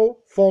 follow.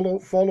 Follow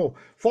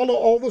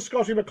all the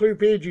Scottie McClue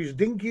pages.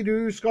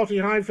 Dinky-Doo,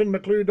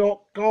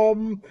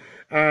 Scottie-McClue.com.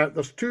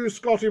 There's 2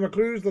 Scottie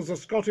McClues. There's a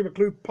Scottie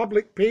McClue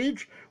public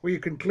page where you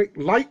can click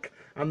like,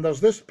 and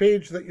there's this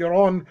page that you're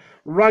on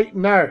right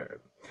now.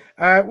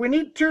 We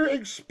need to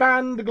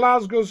expand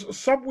Glasgow's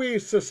subway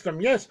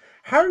system. Yes,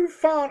 how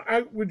far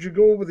out would you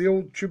go with the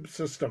old tube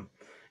system?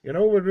 You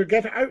know, would we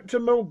get out to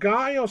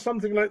Milngavie or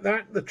something like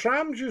that? The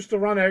trams used to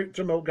run out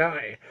to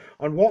Milngavie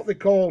on what they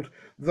called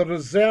the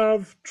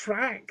reserve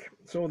track.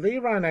 So they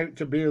ran out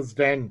to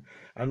Bearsden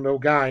and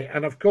Milngavie.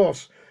 And of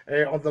course,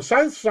 on the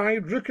south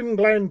side,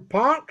 Rookenglen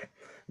Park,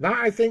 that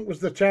I think was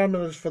the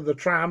terminus for the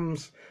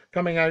trams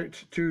coming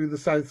out to the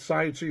south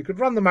side. So you could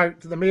run them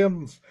out to the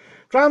Mearns.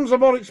 Trams are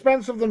more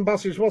expensive than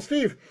buses. Well,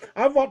 Steve,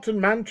 I've worked in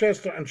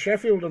Manchester and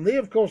Sheffield, and they,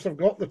 of course, have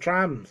got the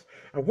trams.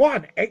 And what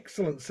an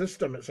excellent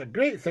system. It's a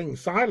great thing.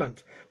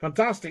 Silent.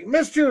 Fantastic.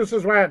 Missed you,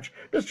 says Wadge.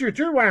 Missed you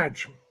too,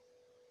 Wadge.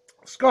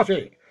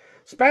 Scotty,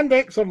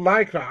 spandex or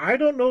lycra? I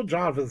don't know,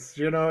 Jarvis.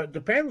 You know, it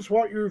depends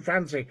what you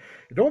fancy.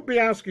 Don't be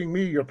asking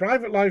me. Your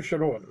private life's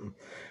your own.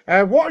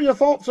 What are your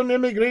thoughts on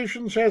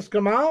immigration, says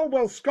Kamal?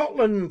 Well,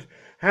 Scotland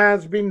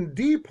has been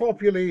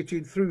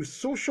depopulated through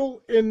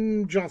social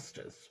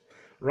injustice.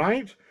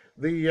 Right?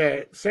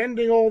 The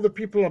sending all the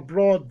people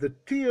abroad, the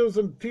tears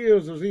and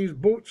tears as these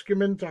boats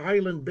came into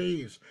Highland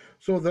Bays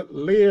so that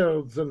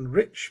lairds and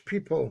rich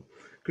people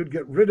could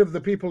get rid of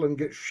the people and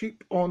get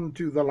sheep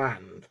onto the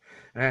land.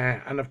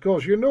 And of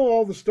course, you know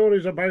all the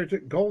stories about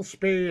it,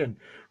 Golspie and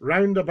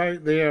round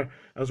about there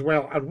as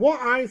well. And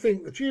what I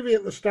think, the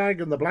Cheviot, the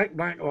Stag and the Black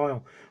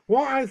Oil,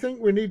 what I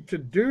think we need to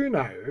do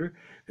now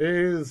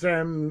is,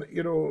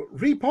 you know,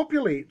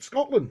 repopulate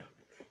Scotland.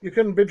 You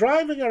can be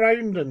driving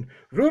around in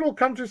rural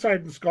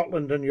countryside in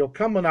Scotland and you'll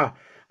come on a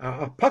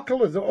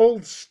puckle of the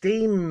old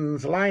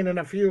stains lying in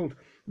a field.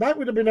 That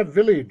would have been a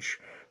village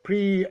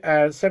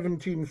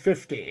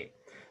pre-1750.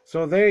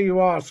 So there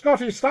you are.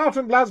 Scotty, start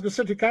in Glasgow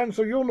City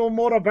Council. You'll know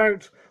more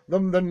about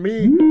them than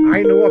me.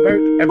 I know about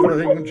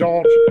everything,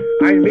 George.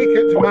 I make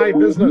it my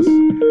business.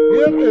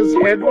 Here is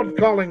Edward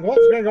calling.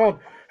 What's going on?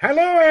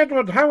 Hello,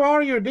 Edward. How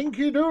are you?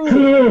 Dinky-Doo.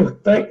 Hello.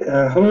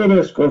 Hello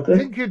there, Scotty.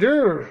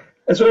 Dinky-Doo.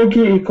 It's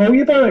okay to call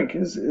you back,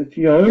 if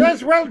you are.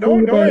 Yes, well,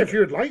 no, if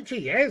you'd like to,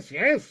 yes.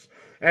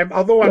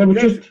 Although I'm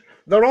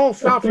they're all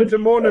starting to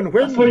moan and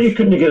whinge. I thought you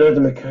couldn't get rid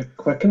of me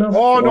quick enough.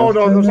 Oh, no,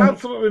 there's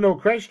absolutely no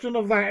question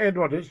of that,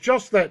 Edward. It's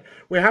just that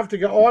we have to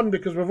get on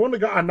because we've only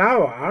got an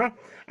hour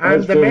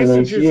and the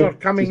messages are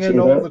coming in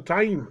all the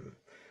time.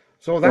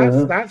 So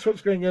that's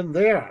what's going in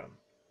there.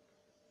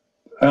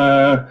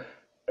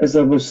 As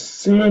I was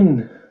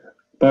saying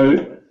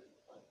about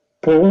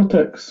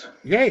politics.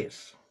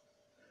 Yes.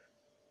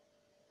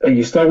 Are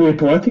you still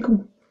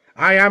apolitical?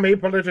 I am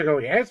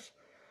apolitical, yes.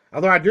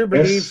 Although I do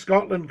believe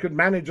Scotland could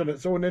manage on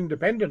its own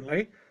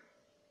independently.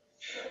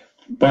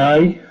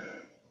 By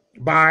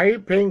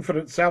paying for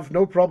itself,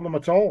 no problem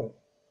at all.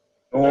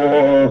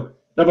 Oh,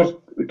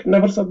 we could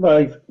never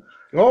survive.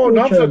 Oh,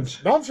 No nonsense,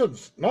 chance.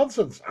 nonsense,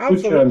 nonsense.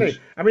 Absolutely.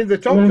 chance. I mean, they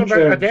talked No about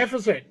a chance.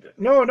 deficit.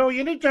 No,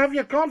 you need to have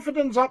your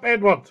confidence up,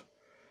 Edward.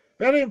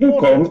 Very No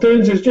important.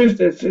 confidence. It's just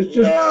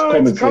No, it's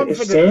common sense. It's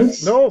confidence.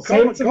 sense. No,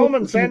 Sensible.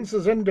 common sense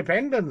is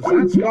independence.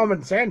 That's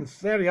common sense.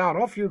 There you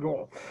are. Off you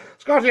go.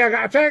 Scotty, I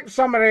got a text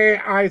summary.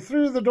 I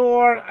threw the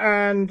door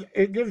and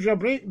it gives you a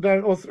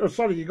breakdown. Oh,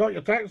 sorry, you got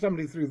your text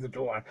summary through the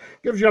door.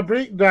 Gives you a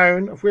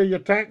breakdown of where your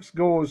text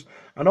goes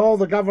and all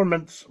the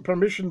government's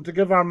permission to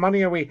give our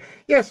money away.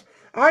 Yes,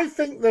 I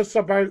think this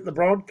about the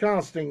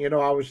broadcasting.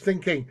 I was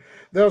thinking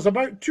there's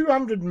about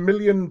 £200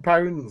 million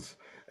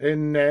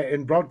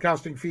in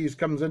broadcasting fees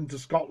comes into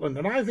Scotland,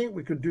 and I think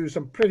we could do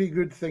some pretty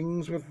good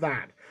things with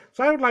that.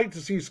 So I would like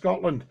to see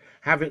Scotland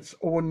have its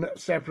own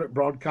separate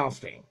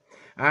broadcasting,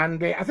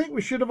 and I think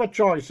we should have a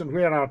choice in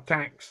where our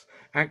tax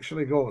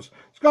actually goes.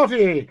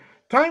 Scotty,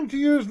 time to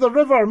use the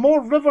river.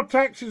 More river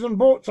taxis and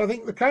boats. I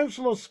think the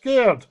council is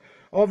scared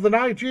of the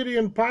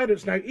Nigerian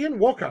pirates. Now, Ian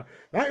Walker,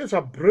 that is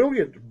a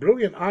brilliant,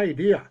 brilliant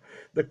idea.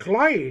 The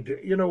Clyde,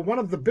 one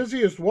of the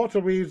busiest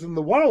waterways in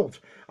the world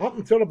up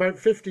until about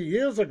 50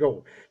 years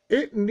ago,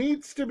 it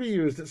needs to be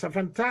used. It's a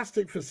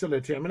fantastic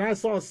facility. I mean, I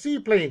saw a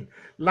seaplane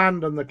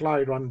land on the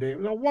Clyde one day. It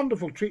was a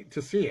wonderful treat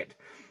to see it.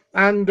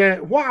 And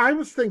what I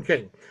was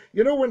thinking,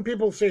 when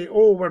people say,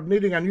 oh, we're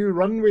needing a new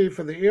runway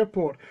for the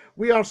airport,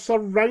 we are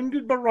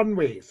surrounded by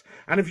runways.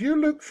 And if you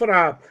look for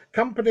a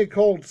company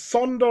called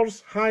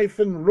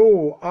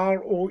Saunders-Roe,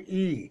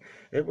 R-O-E,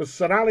 it was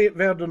Sir Elliot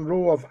Verdon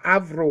Roe of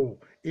Avro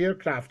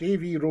Aircraft,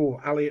 AV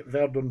Roe, Elliot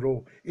Verdon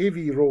Roe,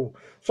 AV Roe,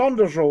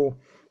 Saunders Roe,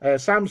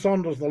 Sam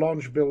Saunders, the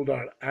launch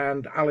builder,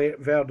 and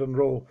Elliot Verdon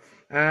Roe.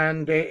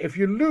 And if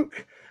you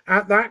look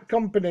at that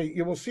company,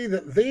 you will see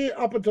that they,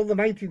 up until the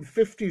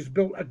 1950s,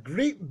 built a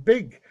great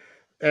big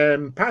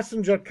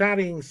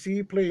passenger-carrying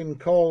seaplane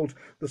called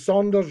the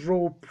Saunders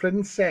Roe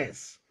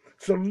Princess.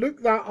 So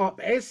look that up,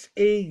 Saunders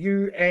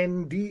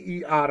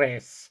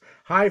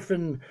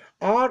hyphen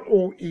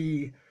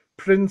ROE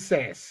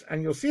Princess.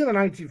 And you'll see in the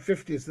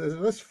 1950s, there's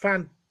this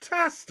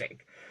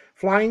fantastic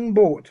flying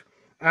boat.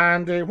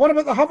 And what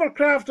about the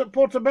hovercraft at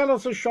Portobello,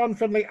 says Sean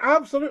Finlay?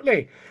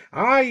 Absolutely.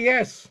 Ah,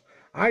 yes.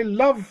 I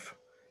love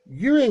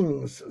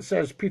Ewings,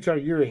 says Peter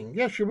Ewing.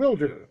 Yes, you will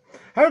do.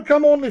 How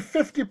come only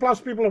 50 plus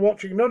people are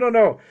watching?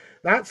 No.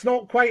 That's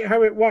not quite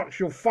how it works.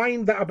 You'll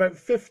find that about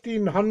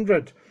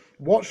 1,500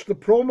 watched the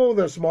promo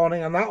this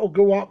morning, and that'll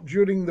go up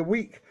during the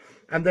week.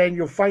 And then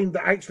you'll find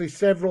that actually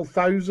several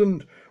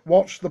thousand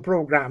watched the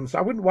programme. So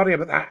I wouldn't worry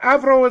about that.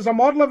 Avro is a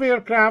model of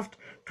aircraft,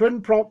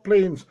 twin prop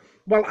planes.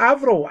 Well,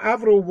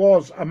 Avro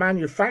was a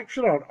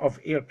manufacturer of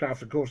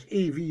aircraft, of course,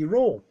 AV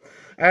Roe.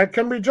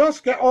 Can we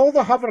just get all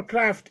the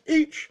hovercraft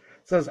each,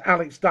 says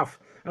Alex Duff.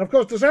 And of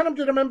course, does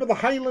anybody remember the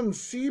Highland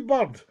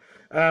Seabird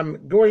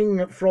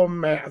going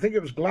from, I think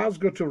it was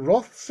Glasgow to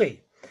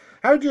Rothesay?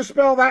 How do you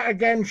spell that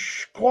again?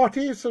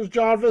 Scotty, says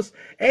Jarvis.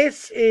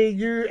 Saunders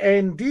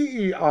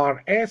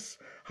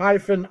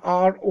hyphen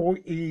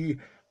ROE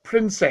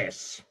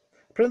Princess.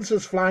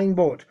 Princess Flying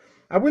Boat.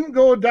 I wouldn't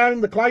go down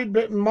the Clyde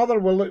bit in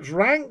Motherwell. It's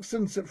rank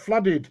since it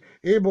flooded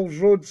Abel's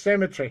Road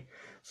Cemetery.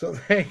 So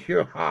there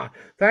you are.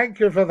 Thank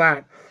you for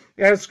that.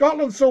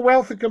 Scotland's so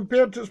wealthy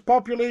compared to its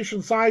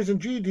population size and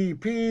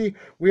GDP.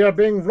 We are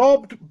being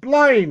robbed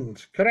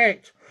blind.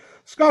 Correct.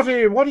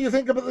 Scotty, what do you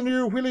think about the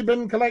new wheelie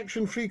bin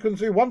collection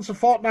frequency? Once a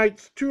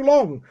fortnight's too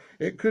long.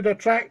 It could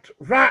attract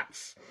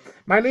rats.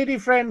 My lady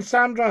friend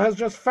Sandra has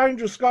just found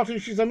you, Scotty.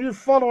 She's a new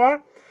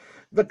follower.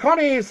 The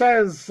Connie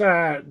says,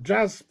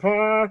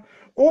 Jasper,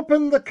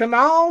 open the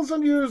canals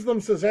and use them,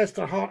 says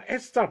Esther Hart.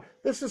 Esther,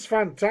 this is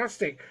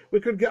fantastic.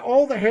 We could get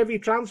all the heavy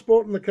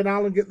transport in the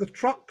canal and get the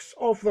trucks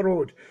off the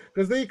road,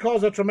 because they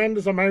cause a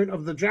tremendous amount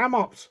of the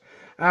jam-ups.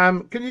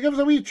 Can you give us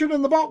a wee tune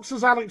in the box,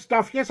 says Alex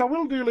Duff? Yes, I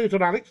will do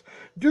later, Alex.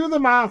 Do the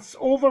maths.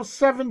 Over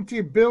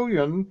 70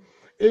 billion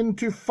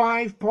into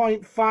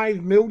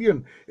 5.5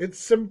 million. It's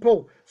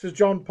simple, says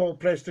John Paul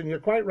Preston. You're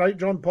quite right,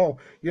 John Paul.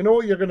 You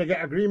know you're going to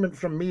get agreement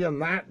from me on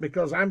that,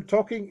 because I'm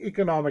talking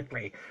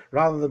economically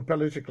rather than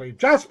politically.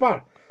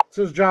 Jasper,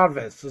 says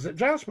Jarvis. Is it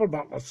Jasper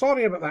Butler?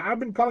 Sorry about that. I've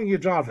been calling you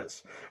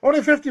Jarvis.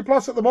 Only 50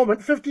 plus at the moment.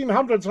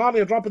 1,500's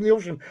hardly a drop in the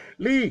ocean.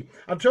 Lee,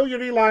 until you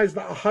realise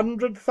that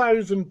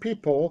 100,000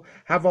 people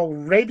have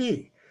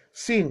already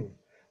seen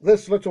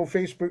this little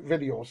Facebook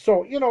video.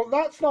 So,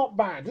 that's not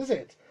bad, is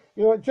it?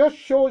 It just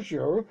shows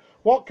you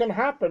what can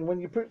happen when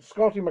you put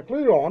Scottie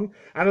McClue on.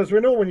 And as we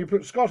know, when you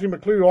put Scottie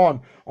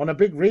McClue on a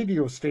big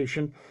radio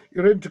station,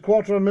 you're into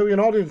 250,000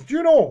 audience. Do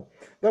you know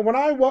that when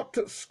I worked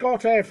at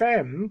Scot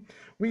FM,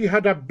 we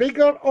had a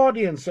bigger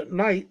audience at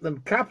night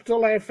than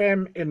Capital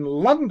FM in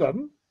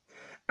London,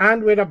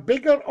 and we had a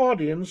bigger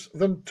audience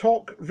than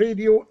Talk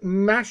Radio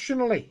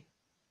nationally.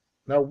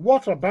 Now,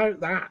 what about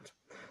that?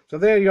 So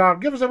there you are.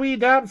 Give us a wee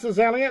dab, says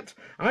Elliot.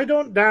 I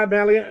don't dab,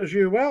 Elliot, as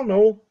you well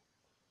know.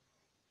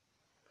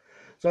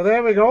 So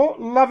there we go.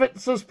 Love it,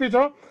 says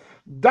Peter.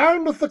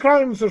 Down with the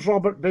crown, says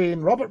Robert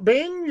Bain. Robert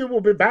Bain, you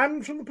will be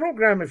banned from the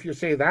programme if you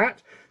say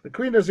that. The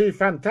Queen is a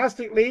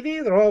fantastic lady.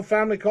 The royal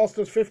family cost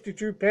us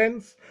 52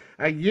 pence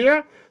a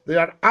year. They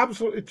are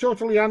absolutely,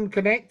 totally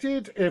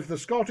unconnected. If the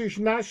Scottish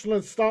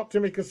nationalists start to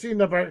make a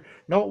scene about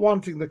not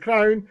wanting the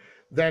crown,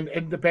 then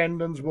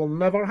independence will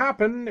never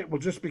happen. It will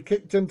just be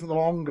kicked into the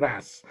long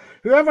grass.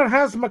 Whoever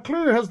has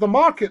McClue has the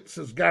market,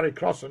 says Gary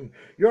Crossan.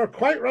 You're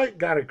quite right,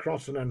 Gary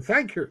Crossan, and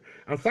thank you.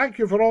 And thank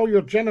you for all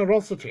your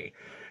generosity.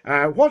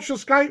 What's your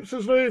Skype,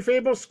 says Louis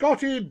Faber.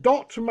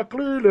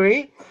 Scotty.McClue,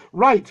 Louis.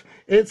 Right,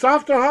 it's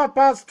after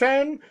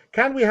 10:30.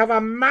 Can we have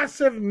a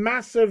massive,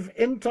 massive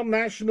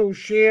international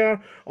share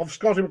of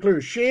Scottie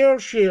McClue? Share,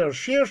 share,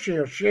 share,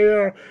 share,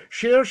 share,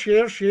 share,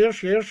 share, share,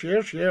 share,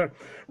 share, share.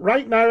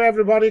 Right now,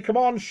 everybody, come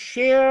on,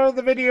 share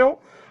the video.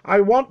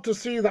 I want to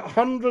see that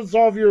hundreds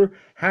of you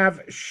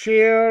have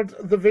shared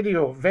the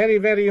video. Very,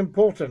 very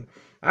important.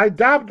 I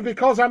dabbed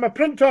because I'm a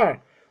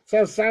printer,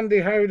 says Sandy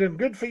Howden.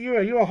 Good for you.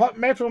 Are you a hot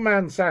metal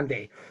man,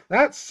 Sandy?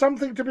 That's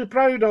something to be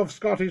proud of,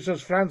 Scotty,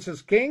 says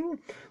Francis King.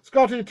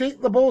 Scotty,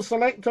 take the Bow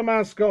Selector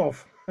mask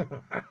off.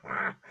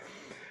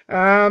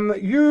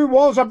 You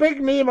was a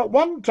big name at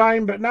one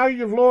time, but now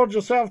you've lowered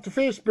yourself to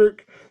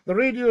Facebook. The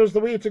radio is the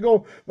way to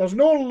go. There's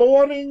no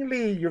lowering,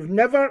 Lee. You've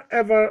never,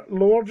 ever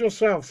lowered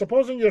yourself.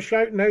 Supposing you're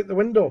shouting out the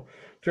window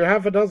to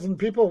half a dozen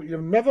people,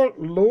 you've never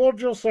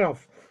lowered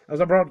yourself as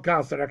a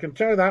broadcaster. I can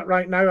tell you that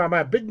right now. I'm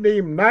a big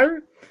name now.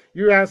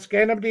 You ask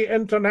anybody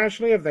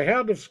internationally if they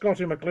heard of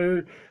Scottie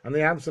McClue, and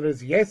the answer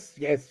is yes,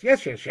 yes,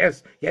 yes, yes,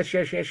 yes, yes,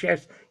 yes, yes,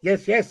 yes,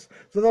 yes, yes.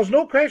 So there's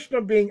no question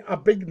of being a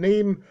big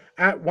name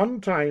at one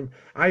time.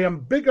 I am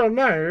bigger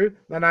now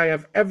than I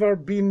have ever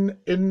been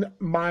in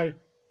my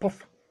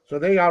puff. So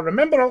there you are.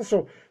 Remember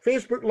also,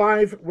 Facebook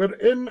Live, we're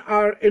in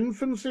our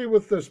infancy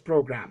with this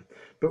program,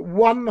 but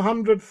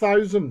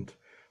 100,000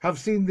 have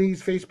seen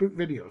these Facebook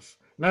videos.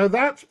 Now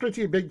that's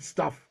pretty big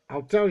stuff,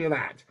 I'll tell you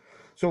that.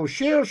 So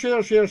share,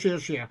 share, share, share,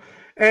 share.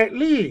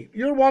 Lee,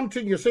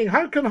 you're saying,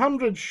 how can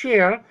hundreds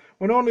share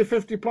when only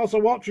 50 plus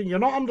are watching? You're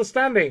not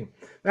understanding.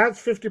 That's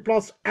 50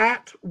 plus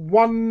at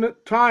one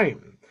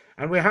time.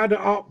 And we had it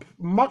up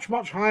much,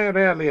 much higher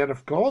earlier,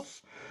 of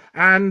course.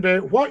 And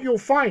what you'll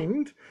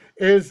find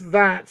is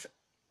that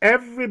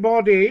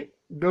everybody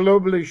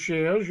globally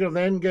shares. You're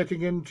then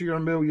getting into your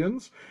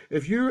millions.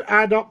 If you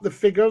add up the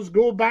figures,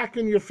 go back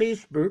in your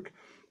Facebook,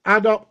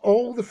 add up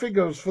all the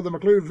figures for the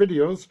McClue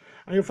videos,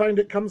 and you'll find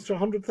it comes to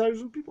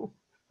 100,000 people.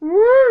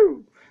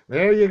 Woo!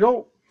 There you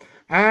go.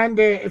 And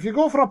if you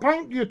go for a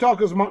pint, you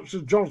talk as much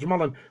as George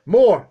Mullen.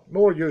 More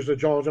usually,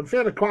 George. I'm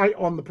fairly quiet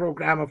on the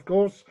programme, of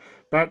course,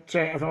 but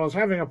if I was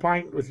having a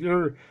pint with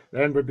you,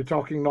 then we'd be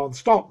talking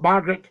non-stop.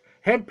 Margaret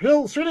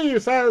Hemphill City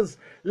says,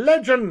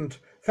 legend.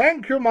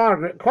 Thank you,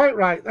 Margaret. Quite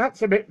right.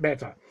 That's a bit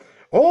better.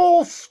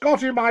 Oh,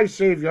 Scotty, my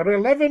saviour,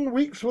 11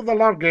 weeks with the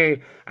lurgy,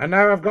 and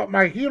now I've got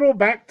my hero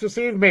back to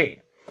save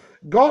me.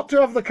 Got to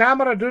have the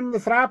camera doing the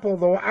thrapple,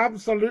 though,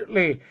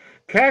 absolutely.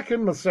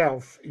 Kecking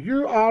myself.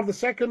 You are the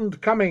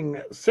second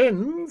coming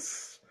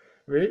since...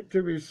 Wait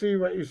till we see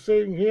what he's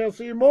saying here.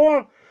 See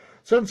more?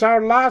 Since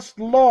our last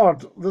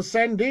lord, the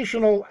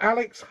sensational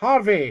Alex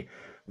Harvey.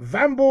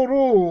 Vambo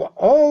rule.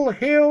 All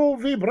hail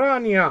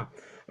Vibrania.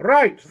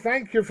 Right,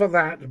 thank you for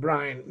that,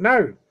 Brian.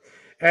 Now...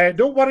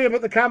 don't worry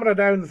about the camera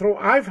down the throat.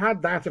 I've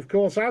had that, of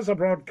course, as a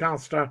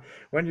broadcaster.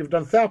 When you've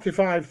done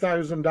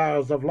 35,000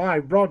 hours of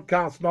live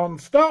broadcast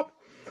non-stop,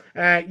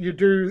 you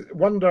do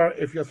wonder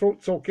if your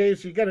throat's okay,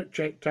 so you get it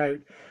checked out,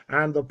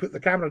 and they'll put the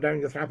camera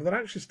down your throat. They'll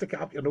actually stick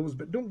it up your nose,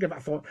 but don't give it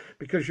a thought,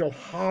 because you'll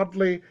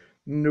hardly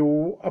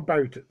know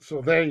about it. So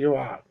there you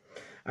are.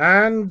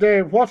 And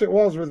what it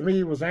was with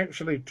me was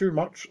actually too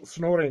much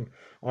snoring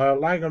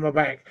lying on my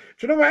back.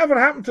 Do you know whatever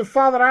happened to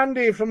Father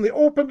Andy from the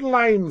open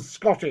lines,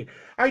 Scotty?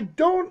 I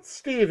don't,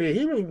 Stevie.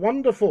 He was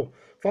wonderful.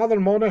 Father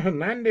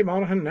Monaghan, Andy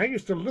Monaghan. I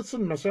used to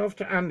listen myself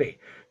to Andy.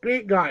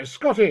 Great guy.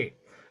 Scotty,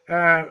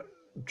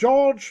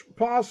 George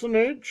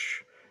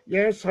Parsonage,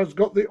 yes, has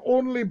got the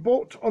only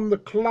boat on the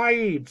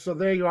Clyde. So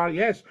there you are,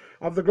 yes,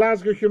 of the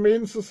Glasgow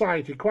Humane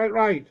Society. Quite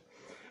right.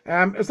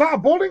 Is that a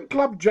bowling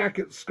club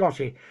jacket,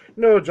 Scotty?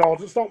 No,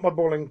 George, it's not my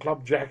bowling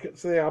club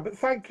jackets there, but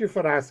thank you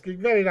for asking.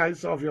 Very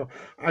nice of you.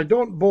 I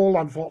don't bowl,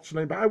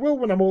 unfortunately, but I will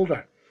when I'm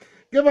older.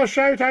 Give a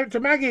shout out to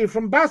Maggie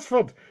from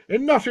Basford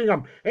in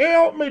Nottingham. Hey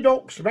up me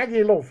ducks,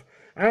 Maggie love.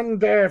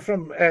 And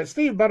from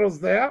Steve Burrows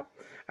there.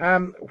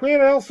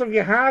 Where else have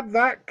you had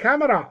that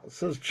camera,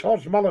 says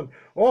George Mullen.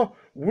 Oh,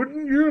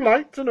 wouldn't you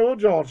like to know,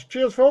 George?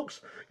 Cheers,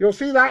 folks. You'll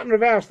see that in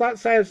reverse. That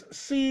says,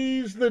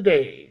 seize the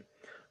day.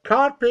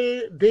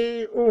 Carpe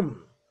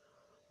diem.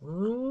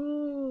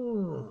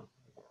 So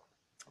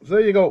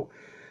there you go.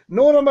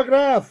 Nora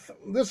McGrath.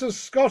 This is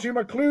Scottie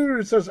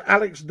McClue, says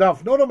Alex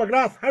Duff. Nora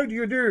McGrath, how do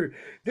you do?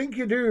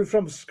 Dinky-Doo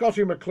from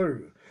Scottie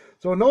McClue.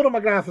 So Nora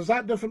McGrath, is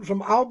that different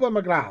from Alba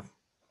McGrath?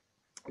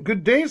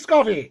 Good day,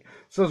 Scotty,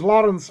 says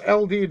Lawrence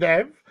L.D.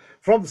 Dev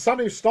from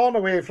sunny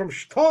Stornoway from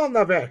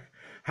Stornoway.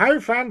 How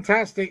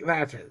fantastic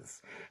that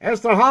is.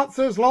 Esther Hart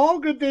says, lol,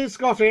 good day,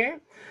 Scotty.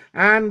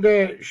 And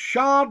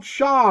Shard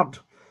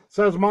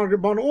says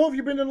Margaret Bond. Oh, have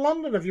you been in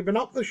London? Have you been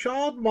up the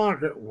Shard,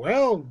 Margaret?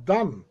 Well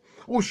done.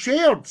 Oh,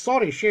 shared.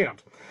 Sorry,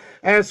 shared.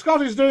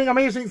 Scotty's doing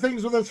amazing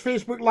things with his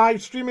Facebook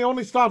live stream. He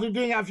only started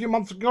doing it a few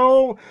months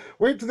ago.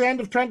 Wait to the end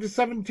of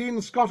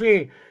 2017,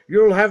 Scotty.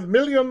 You'll have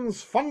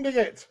millions funding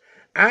it.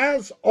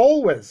 As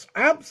always,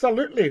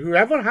 absolutely,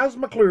 whoever has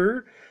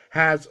McClue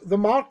has the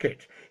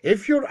market.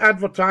 If you're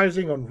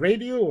advertising on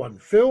radio, on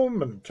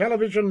film and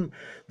television,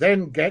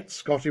 then get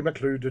Scottie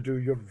McClue to do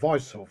your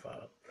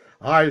voiceover.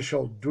 I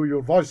shall do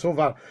your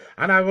voiceover,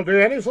 and I will do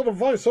any sort of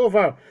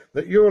voiceover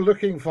that you're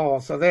looking for.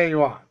 So there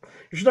you are.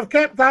 You should have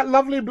kept that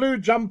lovely blue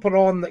jumper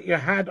on that you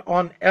had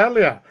on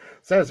earlier,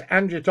 says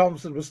Angie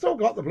Thompson. We've still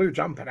got the blue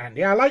jumper,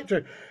 Andy.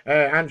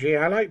 Angie,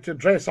 I like to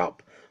dress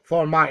up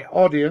for my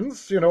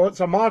audience. You know, it's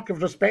a mark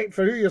of respect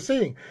for who you're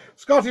seeing.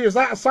 Scotty, is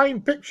that a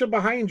signed picture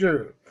behind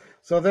you?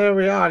 So there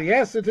we are.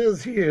 Yes, it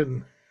is,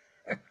 Ian.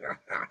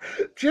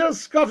 Cheers,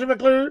 Scottie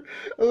McClue.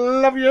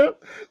 Love you,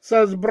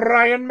 says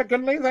Brian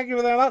McKinley. Thank you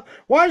for that.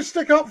 Why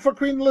stick up for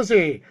Queen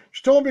Lizzie?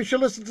 She told me she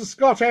listened to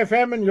Scot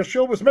FM and your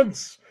show was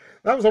mince.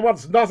 That was the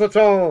words. Not at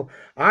all.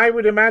 I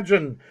would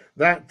imagine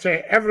that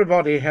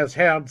everybody has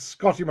heard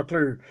Scottie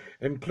McClue,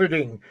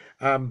 including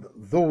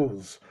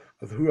those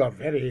who are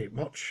very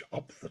much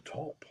up the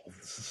top of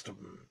the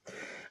system.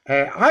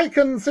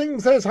 Icon Singh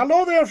says,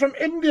 hello there from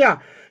India.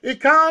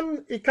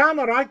 Ikan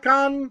or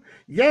Ikan.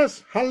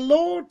 Yes,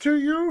 hello to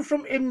you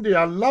from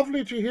India.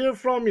 Lovely to hear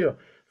from you.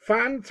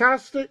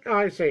 Fantastic,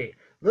 I say.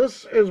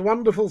 This is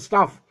wonderful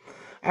stuff.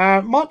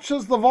 Much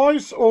as the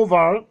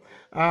voice-over,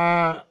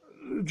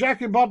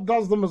 Jackie Budd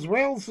does them as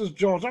well, says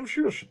George. I'm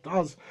sure she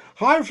does.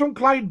 Hi from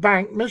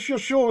Clydebank. Miss your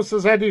show,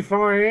 says Eddie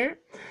Foyer.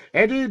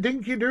 Eddie,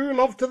 Dinky-Doo,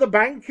 love to the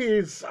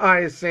bankies,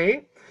 I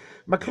say.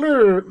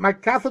 McClue, my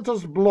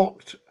catheter's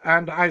blocked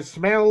and I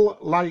smell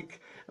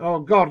like, oh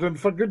God, and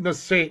for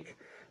goodness sake,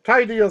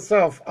 tidy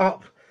yourself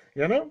up,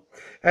 you know.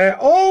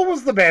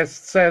 Always the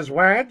best, says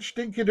Wadge,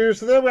 Dinky-Doo.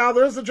 So there we are.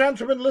 There's the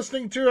gentleman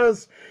listening to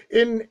us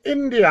in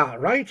India,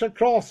 right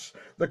across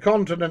the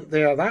continent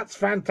there. That's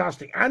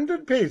fantastic. And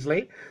in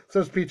Paisley,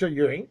 says Peter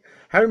Ewing.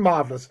 How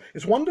marvellous.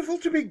 It's wonderful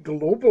to be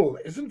global,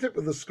 isn't it,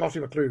 with the Scottie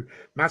McClue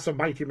massive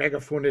mighty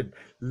megaphone in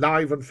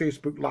live on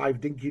Facebook Live,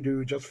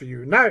 Dinky-Doo, just for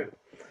you. Now,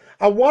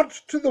 a word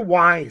to the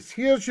wise.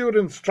 Here's your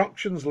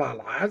instructions,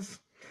 lads.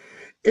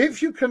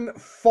 If you can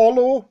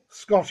follow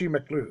Scottie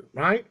McClue,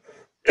 right?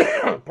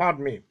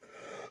 Pardon me.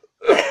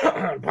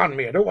 Pardon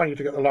me. I don't want you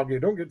to get the log.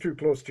 Don't get too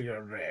close to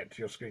your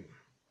screen.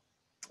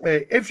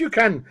 If you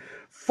can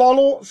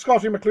follow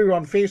Scottie McClue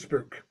on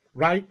Facebook,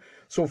 right?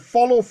 So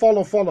follow,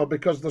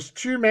 because there's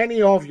too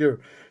many of you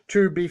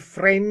to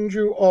befriend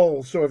you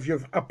all. So if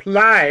you've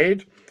applied,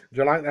 do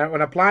you like that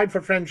one? Applied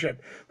for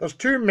friendship. There's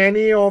too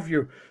many of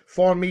you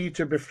for me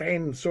to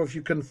befriend. So if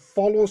you can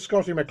follow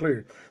Scottie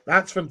McClue,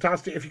 that's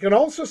fantastic. If you can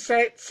also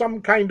set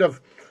some kind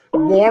of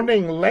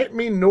warning, let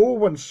me know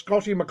when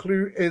Scottie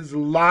McClue is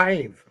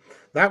live.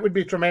 That would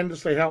be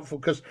tremendously helpful,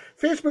 because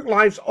Facebook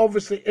Live's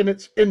obviously in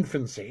its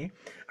infancy,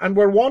 and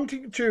we're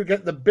wanting to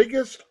get the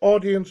biggest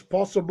audience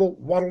possible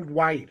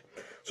worldwide.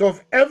 So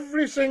if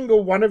every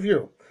single one of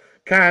you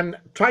can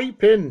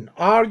type in,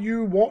 are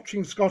you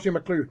watching Scottie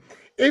McClue?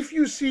 If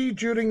you see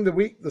during the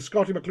week the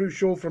Scottie McClue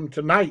show from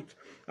tonight,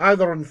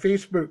 either on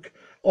Facebook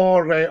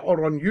or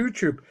on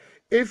YouTube,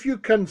 if you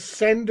can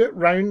send it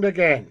round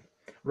again,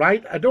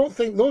 right? I don't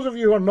think those of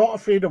you who are not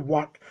afraid of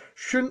work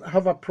shouldn't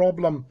have a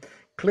problem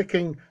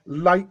clicking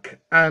like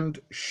and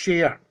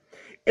share.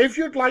 If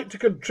you'd like to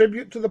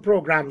contribute to the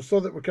programme so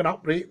that we can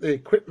upgrade the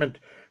equipment,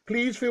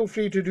 please feel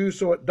free to do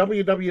so at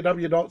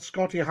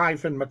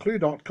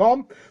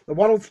www.scottie-mcclue.com, the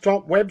world's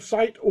top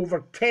website.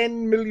 Over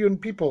 10 million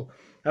people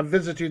have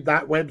visited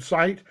that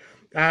website,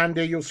 and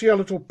you'll see a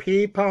little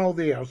PayPal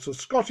there. So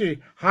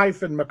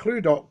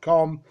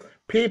scottie-mcclue.com,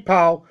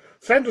 PayPal.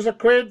 Send us a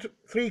quid,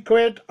 3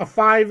 quid, a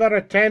fiver,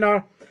 a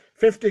tenner,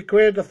 50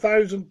 quid,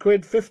 1,000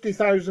 quid,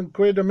 50,000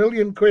 quid, a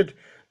million quid,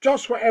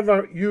 just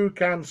whatever you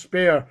can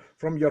spare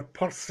from your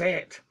purse.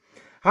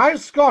 Hi,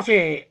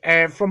 Scotty,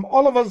 from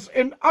all of us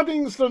in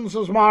Uddingston,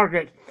 says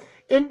Margaret.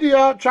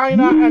 India,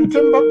 China and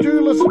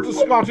Timbuktu listen to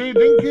Scotty.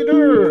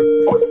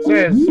 Dinky-Doo,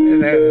 says,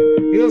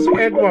 here's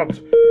Edward.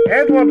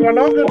 Edward, we're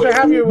not going to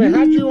have you. We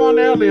had you on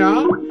earlier,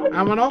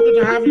 and we're not going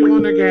to have you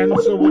on again,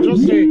 so we'll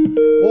just say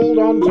hold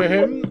on to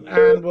him,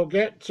 and we'll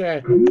get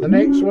the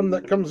next one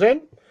that comes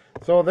in.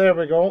 So there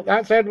we go.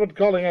 That's Edward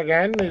calling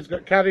again. He's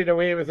got carried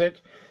away with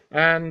it,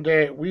 and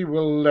we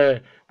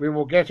will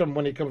get him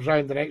when he comes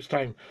round the next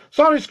time.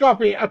 Sorry,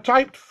 Scotty, I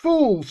typed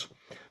fools.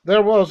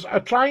 There was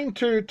trying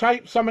to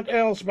type something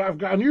else, but I've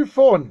got a new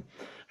phone,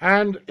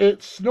 and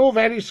it's no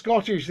very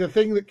Scottish, the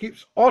thing that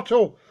keeps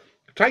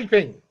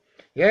auto-typing.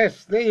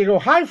 Yes, there you go.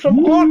 Hi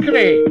from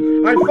Orkney.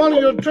 I follow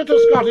you on Twitter,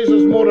 Scotty,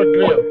 says Morag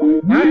Graham.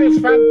 That is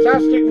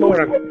fantastic,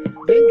 Morag.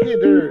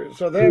 Dinky-Doo.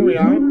 So there we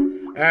are.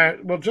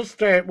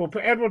 We'll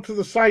put Edward to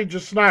the side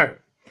just now.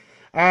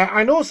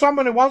 I know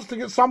someone who wants to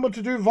get someone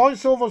to do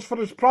voiceovers for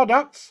his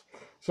products.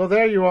 So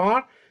there you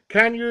are.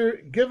 Can you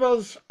give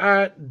us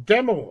a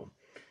demo?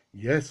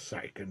 Yes,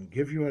 I can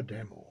give you a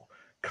demo.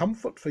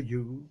 comfort for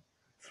you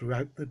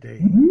throughout the day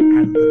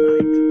and the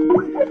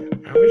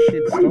night. I wish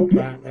he'd stop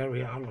that. There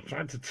we are. We're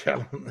trying to tell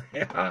him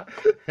there.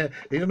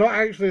 He's not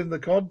actually in the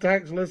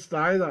contacts list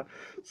either,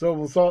 so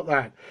we'll sort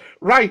that.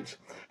 Right.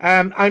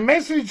 I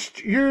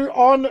messaged you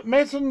on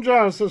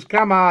Messenger, says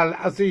Kamal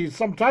Aziz,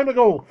 some time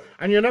ago,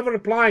 and you never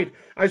replied.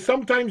 I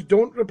sometimes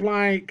don't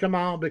reply,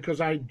 Kamal,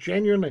 because I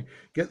genuinely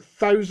get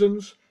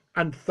thousands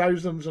and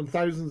thousands and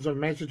thousands of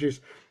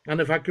messages. And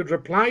if I could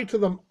reply to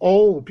them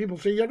all, people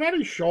say, you're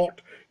very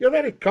short, you're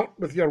very cut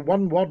with your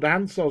one-word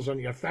answers and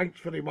your thanks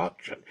very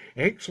much and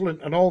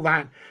excellent and all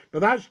that.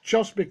 But that's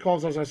just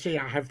because, as I say,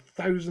 I have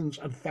thousands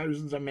and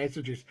thousands of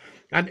messages.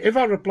 And if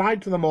I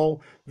replied to them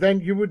all,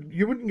 then you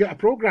wouldn't get a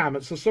programme.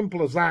 It's as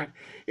simple as that.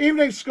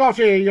 Evening,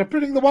 Scotty. You're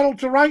putting the world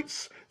to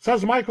rights,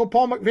 says Michael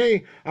Paul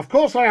McVeigh. Of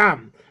course I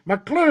am.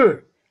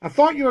 McClue, I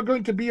thought you were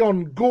going to be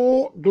on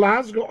Go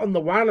Glasgow on the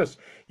wireless.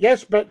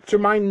 Yes, but to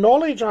my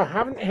knowledge, I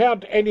haven't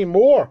heard any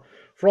more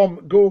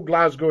from Go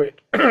Glasgow.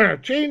 It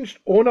changed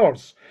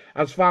owners,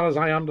 as far as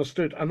I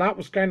understood, and that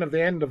was kind of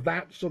the end of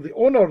that. So the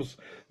owners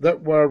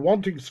that were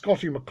wanting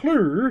Scottie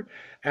McClue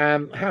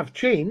have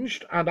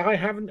changed, and I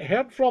haven't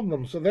heard from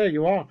them. So there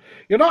you are.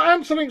 You're not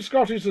answering,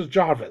 Scottie, says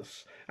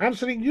Jarvis.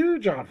 Answering you,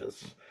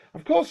 Jarvis.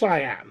 Of course I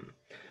am.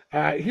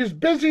 He's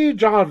busy,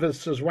 Jarvis,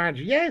 says Wadge.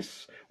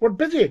 Yes, we're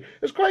busy.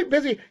 It's quite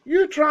busy.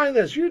 You try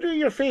this. You do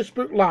your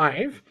Facebook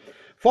Live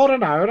for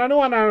an hour. I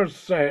know an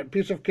hour's a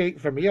piece of cake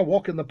for me, a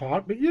walk in the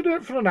park, but you do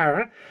it for an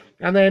hour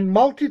and then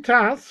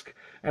multitask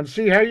and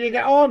see how you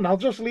get on. I'll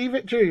just leave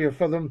it to you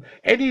for them.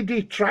 Any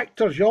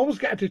detractors, you always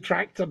get a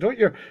detractor, don't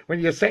you?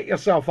 When you set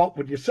yourself up,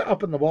 when you sit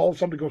up in the wall,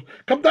 somebody goes,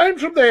 come down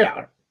from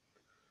there.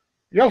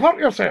 You'll hurt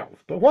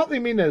yourself. But what they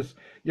mean is,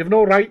 you've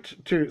no right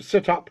to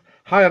sit up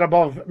higher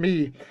above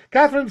me.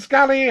 Catherine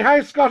Scally, hi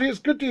Scottie, it's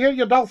good to hear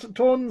your dulcet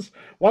tones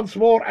once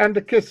more and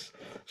a kiss.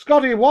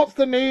 Scottie, what's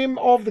the name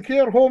of the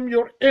care home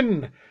you're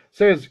in?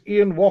 Says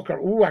Ian Walker.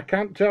 Oh, I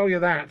can't tell you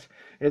that.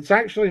 It's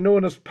actually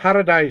known as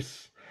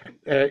Paradise,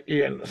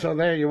 Ian. So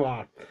there you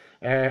are.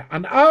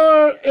 An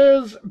hour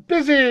is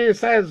busy,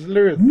 says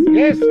Luth.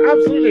 Yes,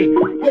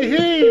 absolutely.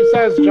 Hey,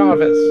 says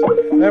Jarvis.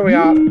 There we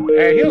are.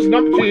 Here's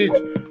Numpty.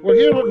 We'll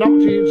hear what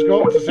Numpty's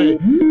got to say.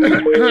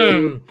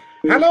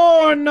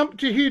 Hello,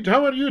 Numpty Heed.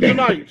 How are you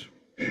tonight?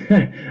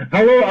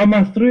 Hello,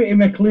 I'm through to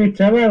McClue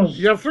Towers.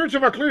 You're through to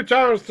McClue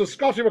Towers to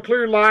Scottie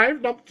McClue Live.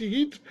 Numpty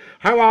Heed.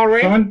 How are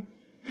we?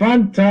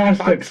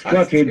 Fantastic,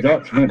 Scottie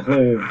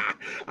McClue.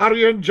 Are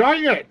you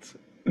enjoying it?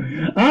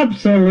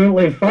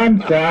 Absolutely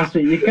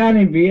fantastic. You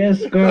can't beat it,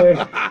 Scottie.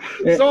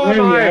 So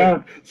am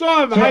I. So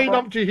am I,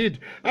 Numpty Heed.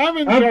 I'm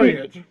enjoying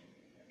it.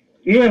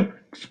 Yeah,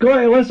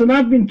 Scottie, listen,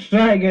 I've been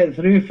trying to get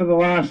through for the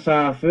last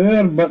half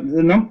hour, but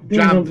the numpties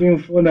have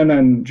been phoning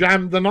in.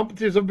 The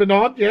numpties have been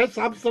on, yes,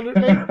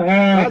 absolutely.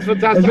 That's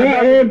fantastic. Is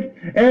that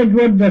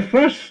Edward the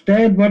First,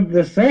 Edward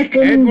the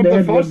Second,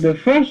 Edward the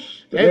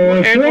First,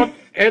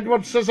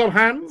 Edward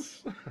Scissorhands?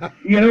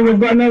 You know, we've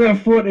got another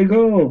 4 to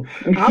go.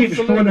 He keeps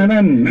phoning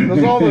in.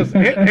 There's always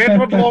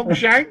Edward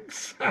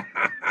Longshanks.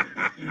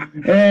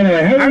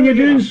 Anyway, how are you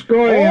doing,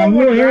 Scottie? I've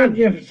not heard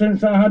you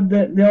since I had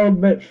the old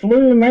bit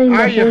flu. Mine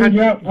I phoned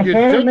you up a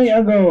fortnight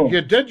ago.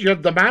 You did. You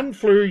had the man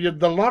flu, you had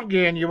the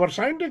lurgy, and you were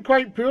sounding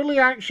quite poorly,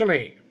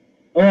 actually.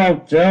 Oh, I'll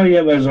tell you,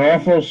 it was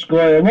awful,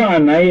 Scottie. What a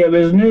night. It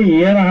was New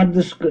Year. I had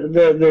the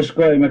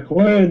Scottie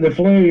McClue, the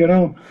flu, you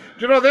know.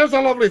 Do you know, there's a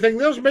lovely thing.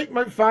 There's Mick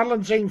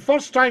McFarlane saying,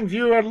 first-time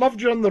viewer,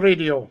 loved you on the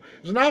radio.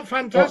 Isn't that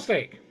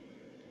fantastic?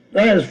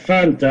 That is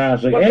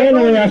fantastic.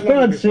 Anyway, I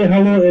thought I'd say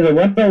hello to the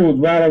world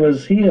while I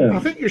was here. I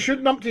think you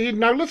should, Numpty Heed.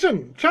 Now,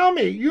 listen, tell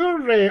me,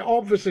 you're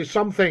obviously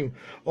something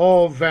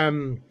of...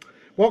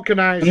 what can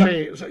I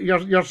say?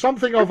 You're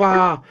something of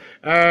a...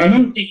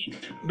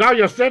 now,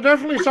 you're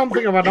definitely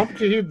something of an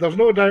Numpty Heed. There's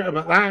no doubt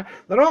about that.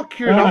 They're all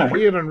queued up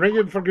here and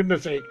ringing, for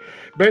goodness sake.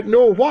 But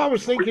no, what I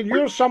was thinking,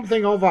 you're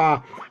something of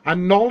a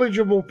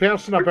knowledgeable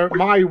person about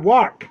my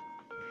work.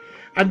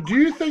 And do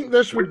you think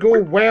this would go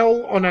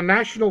well on a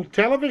national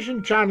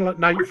television channel at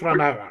night for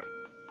an hour?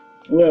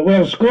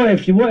 Well, Scott,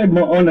 if you wanted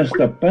my honest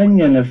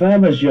opinion, if I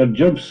was your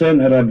job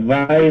centre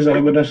advisor, I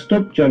would have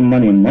stopped your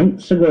money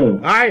months ago.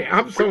 Aye,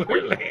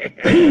 absolutely.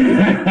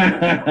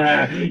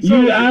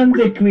 You and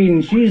the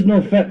Queen, she's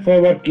no fit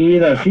for work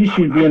either. She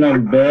should be in her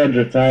bed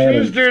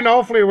retiring. She's doing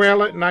awfully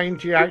well at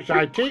 90, actually.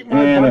 I take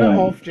my bonnet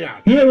off to you.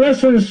 Here,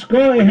 listen,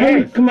 Scottie,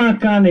 how come I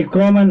can't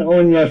comment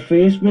on your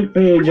Facebook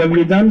page? Have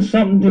you done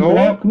something to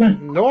block me?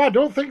 No, I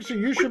don't think so.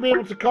 You should be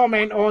able to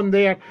comment on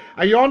there.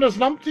 Are you on as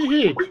Numpty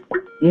Heed?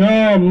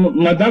 No,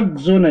 my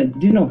dog's on it,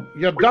 do you know?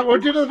 Your dog? Oh,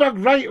 do you know the dog?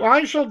 Right, well,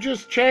 I shall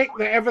just check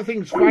that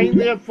everything's fine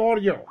there for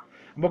you.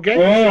 We'll get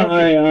you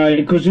sorted. Aye,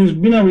 because he's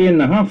been away in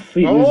the huff.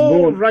 He was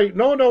bored. Right,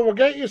 no, we'll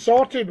get you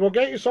sorted. We'll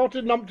get you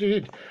sorted, Numpty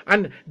Heed.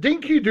 And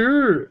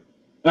Dinky-Doo.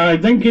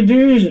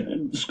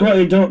 Dinky-Doo,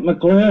 Scottie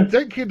McClue.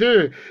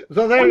 Dinky-Doo.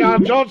 So there you are.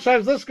 George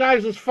says, this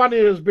guy's as funny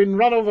as been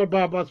run over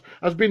by a bus,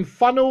 has been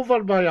fun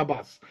over by a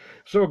bus.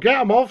 So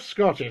get him off,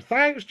 Scottie.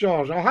 Thanks,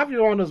 George. I'll have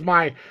you on as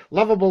my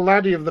lovable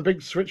laddie of the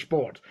big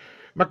switchboard.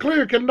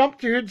 McClue, can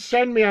Nupty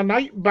send me a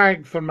night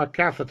bag for my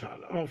catheter?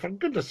 Oh, for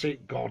goodness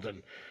sake,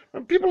 Gordon.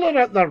 When people are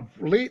at their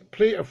late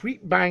plate of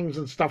wheat bangs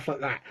and stuff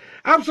like that.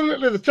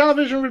 Absolutely, the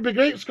television would be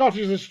great,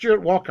 Scotty, says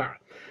Stuart Walker.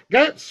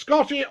 Get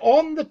Scotty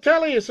on the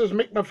telly, says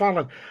Mick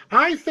McFarlane.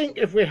 I think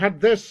if we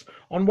had this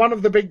on one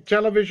of the big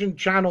television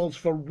channels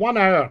for 1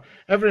 hour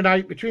every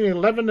night between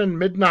 11 and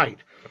midnight,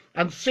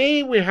 and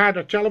say we had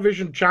a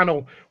television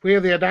channel where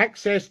they had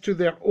access to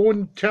their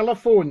own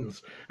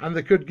telephones and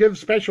they could give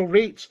special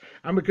rates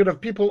and we could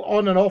have people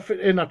on and off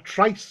in a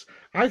trice,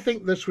 I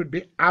think this would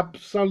be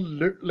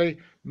absolutely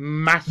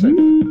massive.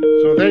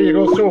 So there you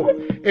go. So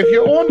if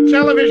you own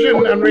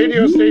television and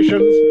radio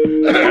stations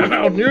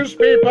or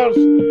newspapers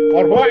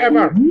or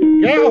whatever,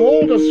 get a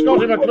hold of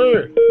Scottie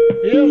McClue.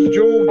 Here's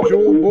Joe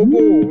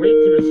Bobo. Wait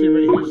till we see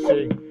what he's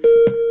saying.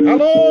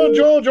 Hello,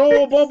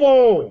 Joe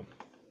Bobo.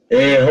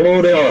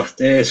 Hello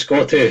there,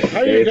 Scotty. How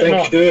are you getting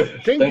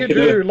on?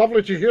 Dinky-Doo.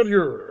 Lovely to hear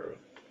you.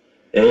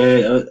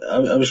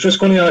 I was just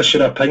going to ask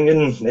your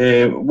opinion.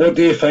 What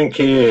do you think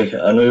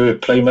a new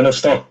Prime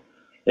Minister,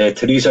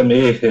 Theresa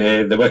May,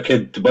 the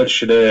wicked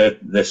witch of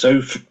the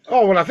South?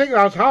 Oh, well, I think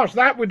that's harsh.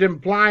 That would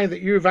imply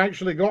that you've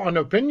actually got an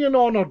opinion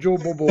on her, Joe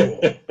Bobo.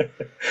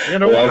 You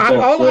know,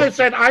 well,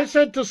 I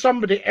said to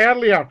somebody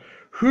earlier,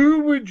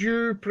 who would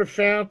you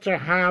prefer to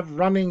have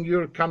running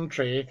your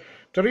country,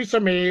 Theresa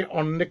May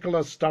or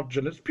Nicola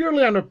Sturgeon? It's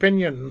purely an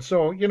opinion.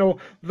 So, you know,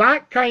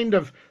 that kind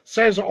of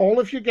says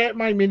all, if you get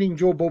my meaning,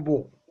 Joe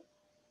Bobo.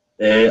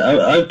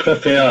 I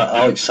prefer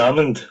Alex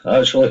Salmond,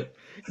 actually.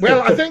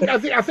 Well, I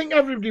think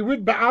everybody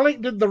would, but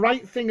Alec did the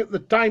right thing at the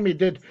time. He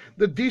did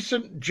the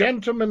decent,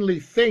 gentlemanly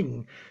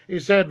thing. He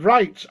said,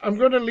 right, I'm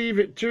going to leave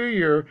it to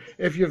you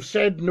if you've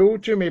said no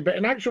to me. But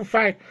in actual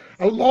fact,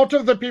 a lot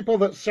of the people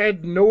that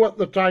said no at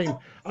the time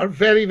are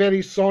very,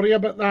 very sorry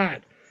about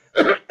that.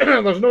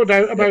 There's no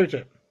doubt about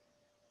it.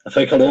 I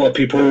think a lot of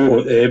people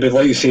would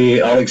like to see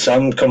Alex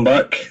Salmond come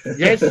back.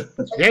 Yes.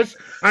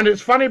 And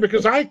it's funny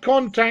because I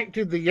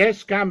contacted the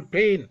Yes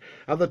campaign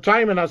at the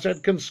time and I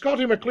said, can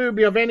Scottie McClue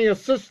be of any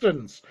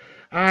assistance?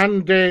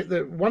 And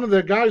one of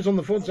the guys on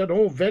the phone said,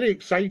 oh, very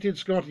excited,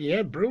 Scottie.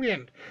 Yeah,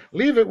 brilliant.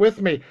 Leave it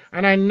with me.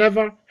 And I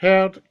never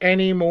heard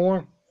any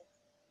more.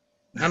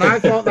 And I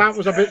thought that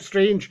was a bit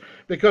strange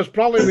because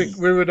probably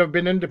we would have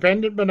been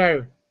independent by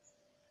now.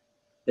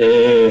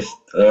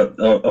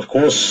 Of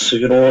course,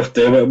 you know,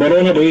 we're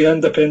on our way to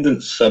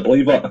independence, I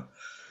believe it.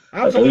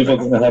 Absolutely. I believe we're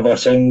going to have a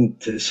sound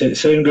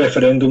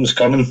referendums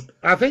coming.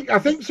 I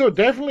think so,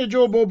 definitely,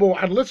 Joe Bobo.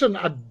 And listen,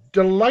 a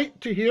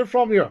delight to hear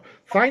from you.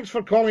 Thanks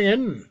for calling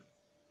in.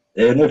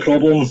 No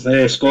problem,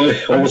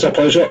 Scotty. Always a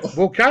pleasure.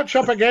 We'll catch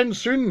up again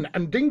soon.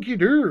 And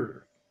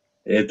Dinky-Doo.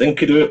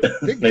 Dinky-Doo.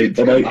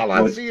 Dinky-Doo.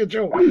 I'll see you,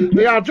 Joe.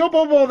 They are Joe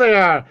Bobo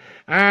there.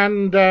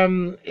 And,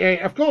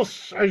 of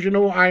course, as you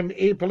know, I'm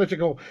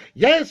apolitical.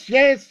 Yes,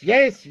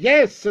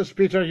 says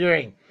Peter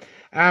Ewing.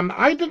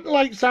 I didn't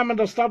like Salmond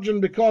or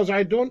Sturgeon because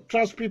I don't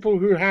trust people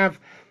who have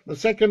the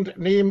second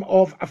name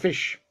of a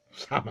fish.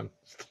 Salmon.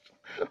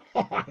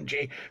 Oh,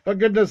 Angie, for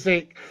goodness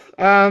sake.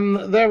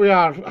 There we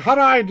are. Her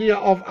idea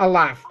of a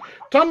laugh.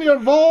 Turn your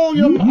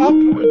volume up,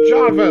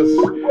 Jarvis,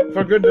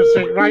 for goodness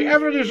sake. Right,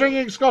 everybody's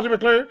ringing Scottie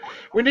McClue.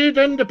 We need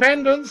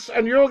independence,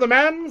 and you're the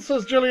man,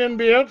 says Gillian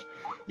Beard.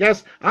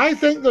 Yes, I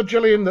think, though,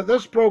 Gillian, that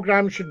this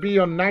programme should be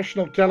on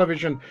national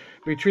television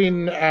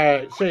between,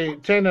 say,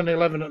 10 and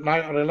 11 at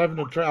night or 11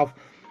 and 12.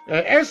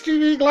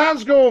 STV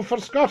Glasgow for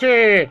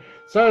Scottie,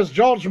 says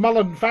George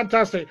Mullen.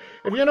 Fantastic.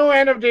 If you know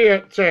anybody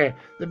at the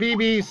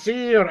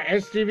BBC or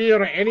STV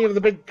or any of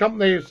the big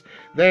companies,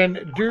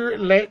 then do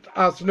let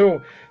us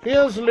know.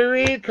 Here's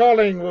Louis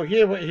calling. We'll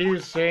hear what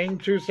he's saying.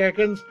 2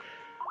 seconds.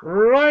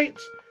 Right.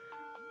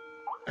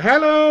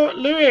 Hello,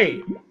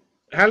 Louis.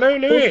 Hello,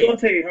 Louis. Hello,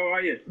 Scotty. How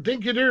are you?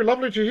 Dinky-Doo.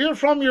 Lovely to hear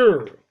from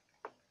you.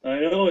 I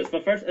know, it's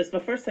my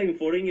first time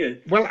phoning you.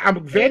 Well,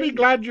 I'm very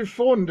glad you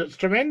phoned. It's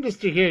tremendous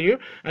to hear you,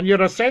 and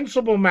you're a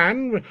sensible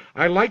man.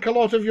 I like a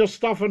lot of your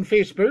stuff on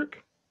Facebook.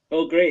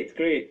 Oh, great.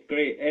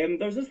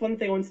 There's just one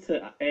thing I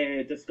wanted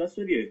to discuss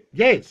with you.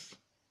 Yes.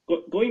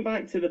 Going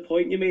back to the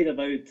point you made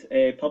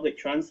about public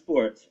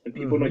transport and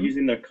people not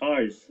using their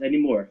cars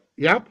anymore.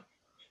 Yep.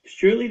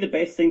 Surely the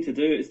best thing to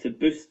do is to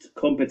boost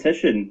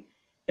competition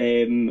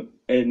in,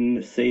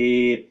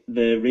 say,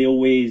 the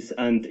railways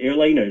and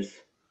airliners.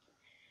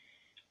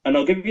 And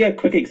I'll give you a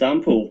quick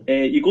example.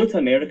 You go to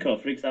America,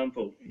 for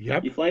example.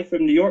 Yep. You fly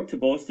from New York to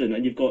Boston,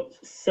 and you've got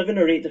 7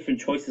 or 8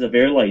 different choices of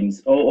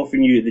airlines, all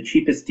offering you the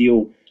cheapest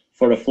deal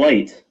for a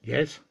flight.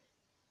 Yes.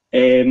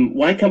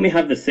 Why can't we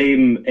have the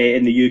same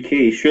in the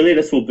UK? Surely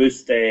this will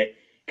boost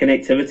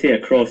connectivity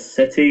across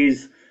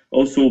cities,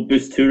 also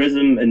boost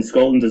tourism in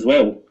Scotland as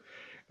well.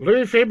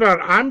 Louis Faber,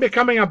 I'm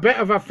becoming a bit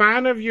of a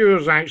fan of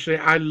yours, actually.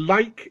 I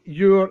like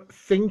your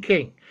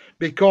thinking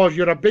because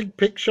you're a big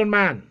picture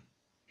man.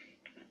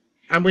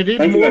 And we need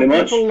more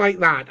people like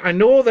that. I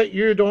know that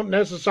you don't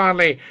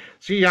necessarily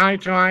see eye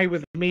to eye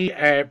with me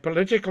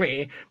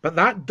politically, but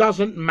that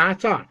doesn't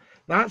matter.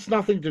 That's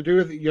nothing to do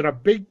with it. You're a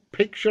big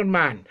picture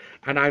man,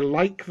 and I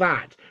like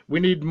that. We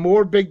need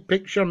more big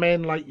picture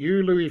men like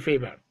you, Louis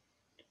Faber.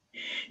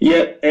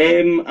 Yeah,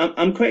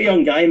 I'm quite a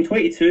young guy. I'm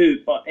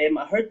 22, but I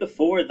heard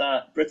before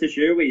that British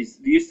Airways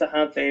they used to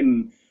have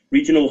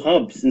regional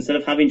hubs instead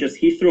of having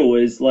just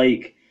Heathrow as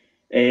like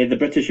the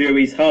British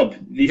Airways hub.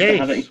 They used to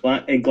have it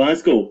in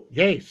Glasgow.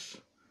 Yes.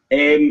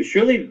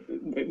 Surely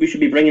we should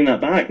be bringing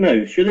that back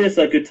now. Surely it's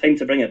a good time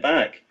to bring it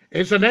back.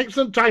 It's an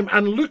excellent time,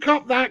 and look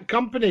up that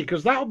company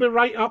because that'll be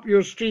right up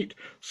your street.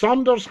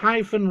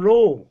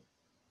 Saunders-Roe.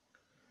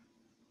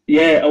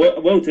 Yeah,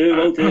 will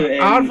do.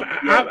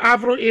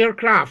 Avro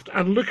Aircraft,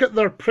 and look at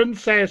their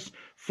Princess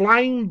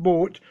flying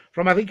boat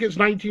from I think it's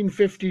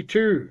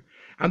 1952,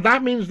 and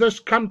that means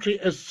this country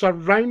is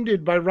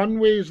surrounded by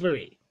runways,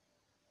 Louis.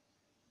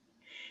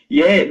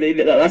 Yeah,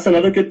 that's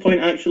another good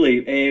point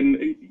actually.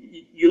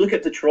 You look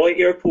at Detroit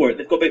Airport;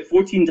 they've got about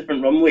 14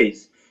 different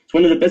runways. It's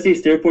one of the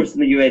busiest airports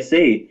in the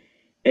USA.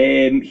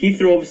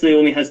 Heathrow obviously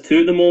only has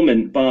 2 at the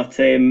moment, but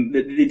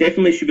they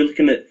definitely should be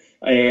looking at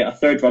a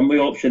third runway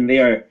option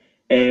there.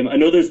 I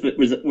know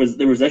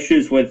there was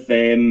issues with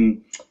the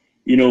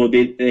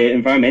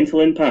environmental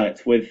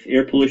impact with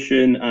air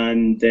pollution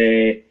and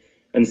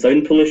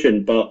sound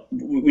pollution, but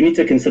we need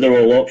to consider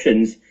all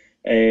options.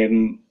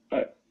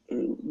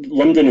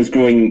 London is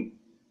growing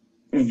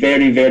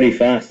very, very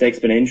fast,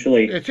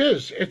 exponentially.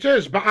 It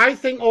is, but I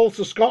think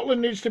also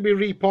Scotland needs to be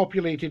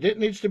repopulated. It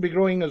needs to be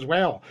growing as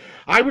well.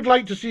 I would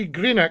like to see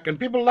Greenock, and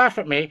people laugh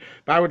at me,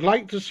 but I would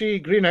like to see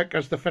Greenock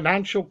as the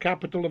financial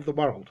capital of the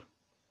world.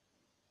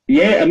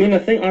 Yeah, I mean, I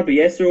think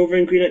RBS are over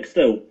in Greenock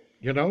still.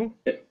 You know?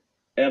 If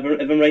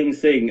I'm right in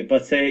saying.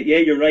 But yeah,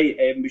 you're right.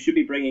 We should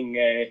be bringing...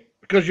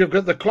 Because you've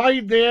got the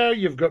Clyde there,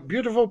 you've got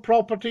beautiful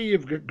property,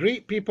 you've got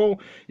great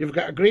people, you've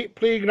got a great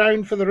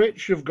playground for the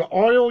rich, you've got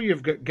oil,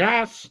 you've got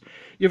gas,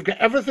 you've got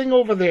everything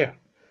over there.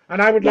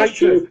 And I would like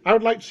to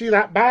see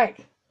that back.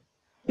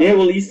 Yeah,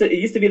 well, it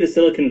used to be the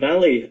Silicon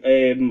Valley of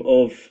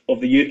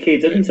the UK,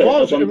 didn't it?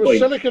 It was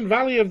Silicon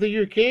Valley of the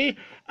UK,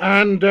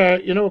 and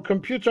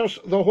computers,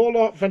 the whole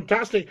lot,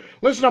 fantastic.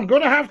 Listen, I'm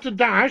going to have to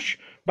dash,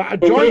 but I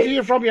enjoyed to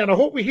hear from you, and I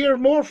hope we hear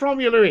more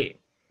from you, Louis.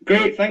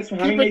 Great, thanks for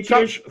having me. Keep in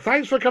touch.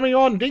 Thanks for coming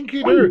on,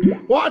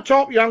 Dinky-Doo. What a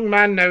top young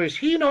man now. Is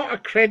he not a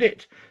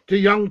credit to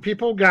young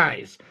people,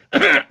 guys?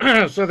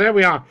 So there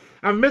we are.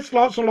 I've missed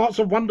lots and lots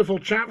of wonderful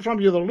chat from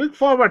you. I look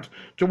forward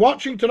to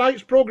watching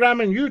tonight's programme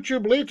on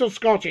YouTube later,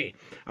 Scotty.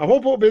 I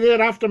hope it'll be there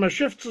after my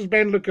shifts, says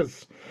Ben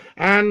Lucas.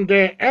 And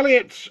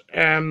Elliot,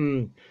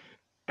 an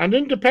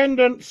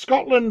independent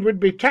Scotland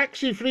would be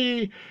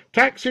taxi-free.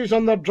 Taxis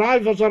and their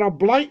drivers are a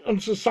blight on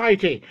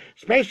society,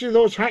 especially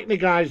those hackney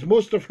guys,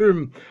 most of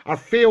whom are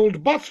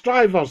failed bus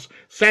drivers,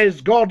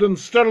 says Gordon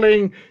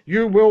Stirling.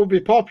 You will be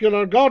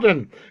popular,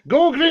 Gordon.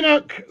 Go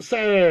Greenock,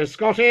 says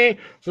Scotty,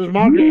 says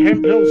Margaret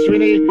Hemphill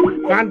Sweeney.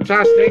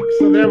 Fantastic.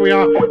 So there we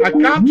are. I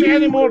can't take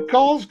any more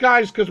calls,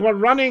 guys, because we're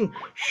running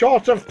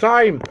short of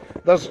time.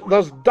 There's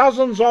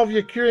dozens of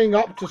you queuing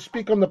up to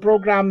speak on the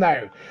programme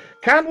now.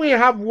 Can we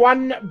have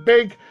one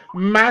big,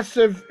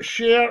 massive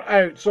share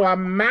out? So a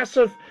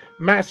massive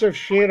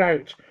share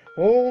out.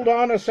 Hold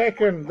on a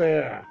second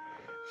there.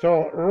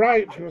 So,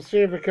 right, we'll see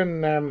if we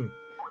can...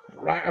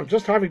 right, I'm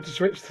just having to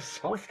switch this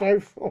off now,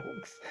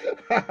 folks.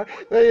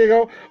 There you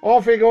go.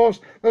 Off he goes.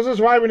 This is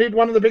why we need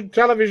one of the big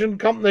television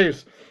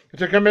companies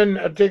to come in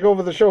and take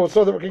over the show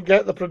so that we can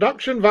get the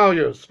production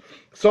values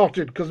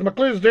sorted, because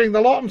McClue's doing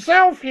the lot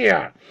himself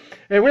here.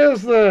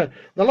 Where's the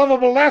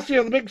lovable lassie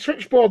of the big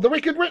switchboard, the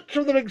wicked witch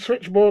of the big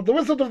switchboard, the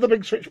wizard of the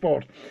big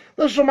switchboard?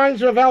 This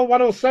reminds me of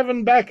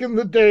L107 back in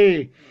the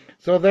day.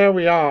 So there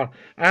we are.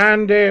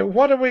 And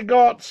what have we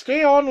got?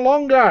 Stay on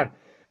longer.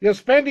 You're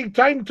spending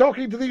time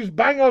talking to these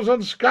bangers on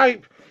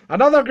Skype.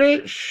 Another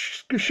great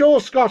show,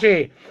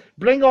 Scotty.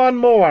 Bring on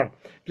more.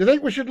 Do you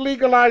think we should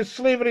legalise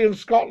slavery in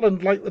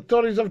Scotland like the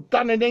Tories have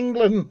done in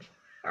England?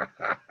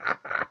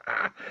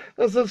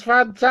 This is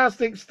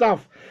fantastic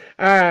stuff.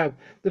 The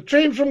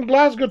train from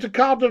Glasgow to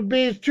Cardiff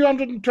Bay is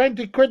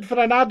 220 quid for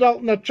an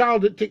adult and a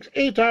child. It takes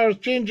 8 hours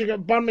changing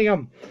at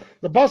Birmingham.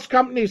 The bus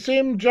company,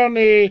 same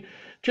journey,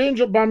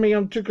 change at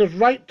Birmingham, took us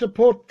right to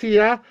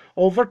Portia,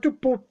 over to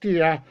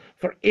Portia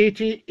for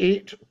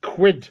 88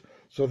 quid.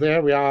 So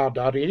there we are.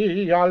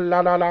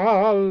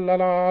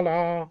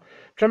 Da-dee-la-la-la-la-la-la.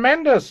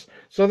 Tremendous.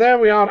 So there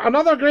we are.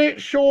 Another great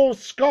show,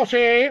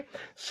 Scotty.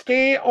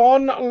 Stay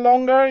on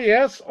longer.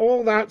 Yes,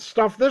 all that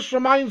stuff. This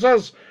reminds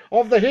us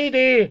of the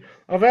heyday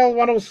of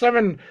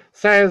L107,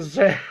 says,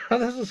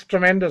 this is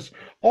tremendous.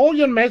 All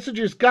your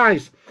messages,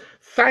 guys.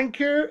 Thank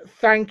you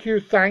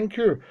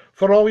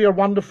for all your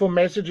wonderful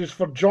messages,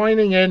 for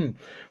joining in,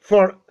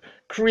 for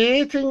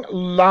creating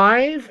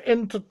live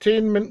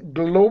entertainment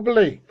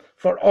globally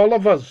for all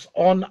of us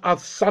on a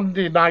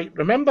Sunday night.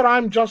 Remember,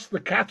 I'm just the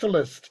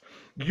catalyst.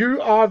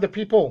 You are the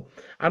people,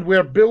 and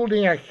we're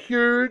building a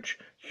huge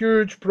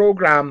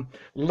program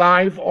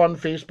live on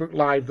Facebook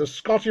Live. The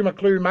Scottie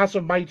McClue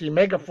Massive Mighty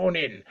Megaphone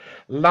In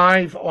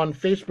live on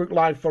Facebook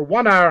Live for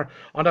 1 hour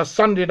on a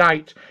Sunday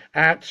night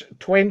at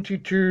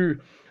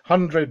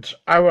 2200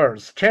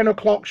 hours. 10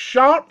 o'clock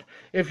sharp.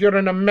 If you're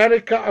in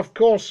America, of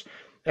course,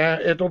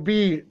 It'll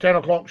be 10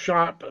 o'clock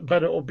sharp,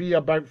 but it'll be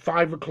about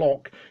 5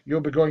 o'clock.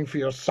 You'll be going for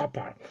your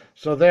supper.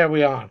 So there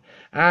we are.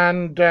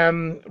 And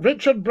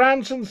Richard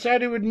Branson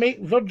said he would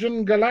make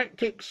Virgin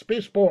Galactic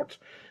Spaceport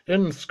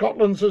in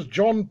Scotland, says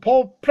John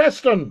Paul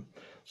Preston.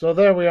 So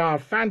there we are.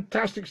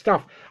 Fantastic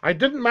stuff. I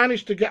didn't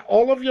manage to get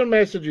all of your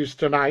messages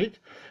tonight,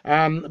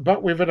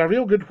 but we've had a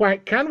real good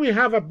whack. Can we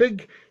have a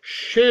big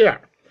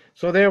share?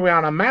 So there we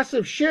are, a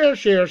massive share.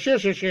 If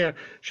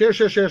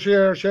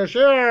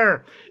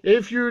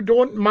you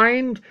don't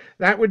mind,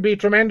 that would be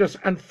tremendous.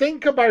 And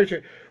think about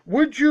it.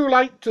 Would you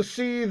like to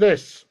see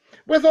this?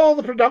 With all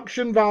the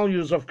production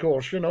values, of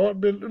course, you know, it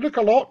would look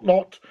a lot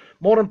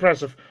more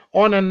impressive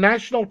on a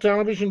national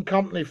television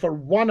company for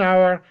 1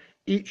 hour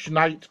each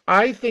night.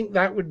 I think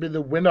that would be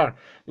the winner.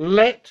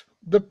 Let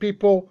the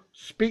people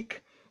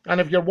speak. And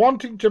if you're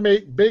wanting to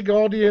make big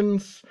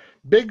audience,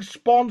 big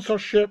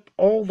sponsorship,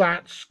 all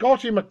that,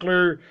 Scottie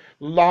McClue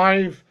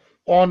live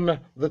on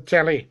the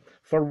telly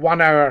for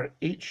 1 hour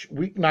each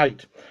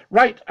weeknight.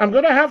 Right, I'm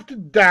going to have to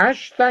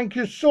dash. Thank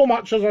you so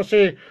much, as I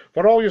say,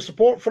 for all your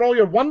support, for all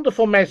your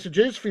wonderful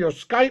messages, for your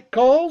Skype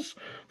calls,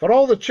 for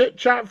all the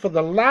chit-chat, for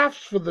the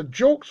laughs, for the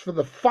jokes, for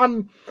the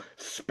fun.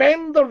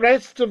 Spend the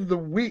rest of the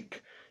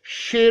week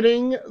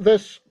sharing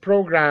this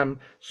program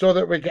so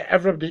that we get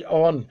everybody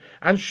on,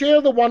 and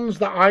share the ones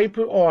that I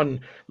put on.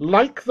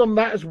 Like them,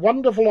 that is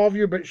wonderful of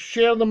you, but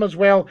share them as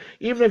well.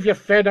 Even if you're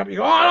fed up, you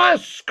go, oh,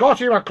 that's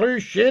Scottie McClue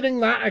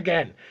sharing that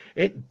again.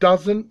 It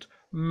doesn't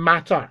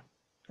matter,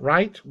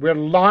 right? We're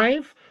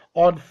live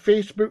on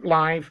Facebook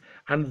Live,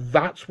 and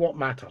that's what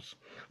matters.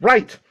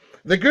 Right,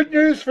 the good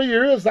news for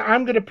you is that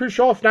I'm going to push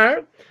off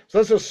now. So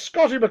this is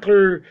Scottie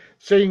McClue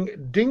saying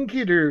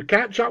Dinky-Doo.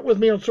 Catch up with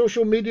me on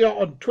social media,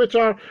 on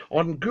Twitter,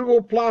 on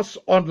Google+,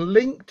 on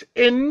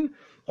LinkedIn,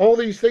 all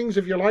these things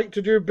if you like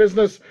to do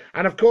business.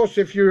 And of course,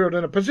 if you're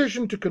in a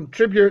position to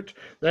contribute,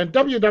 then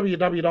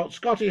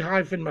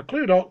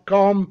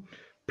www.scottie-mcclue.com,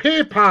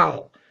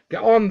 PayPal,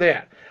 get on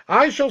there.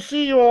 I shall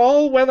see you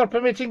all, weather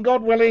permitting,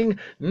 God willing,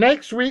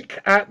 next week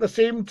at the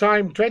same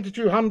time,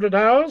 2200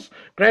 hours,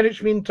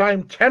 Greenwich Mean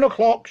Time, 10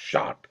 o'clock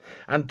sharp.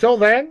 Until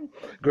then,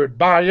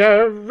 goodbye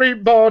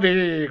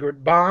everybody,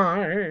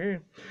 goodbye.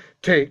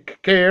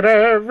 Take care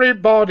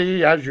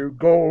everybody as you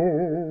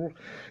go.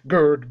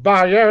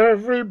 Goodbye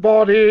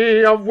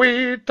everybody, auf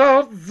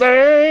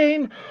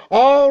Wiedersehen,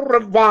 au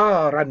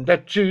revoir and a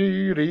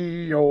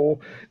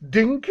cheerio.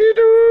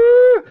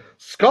 Dinky-Doo.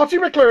 Scottie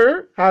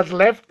McClue has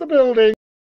left the building.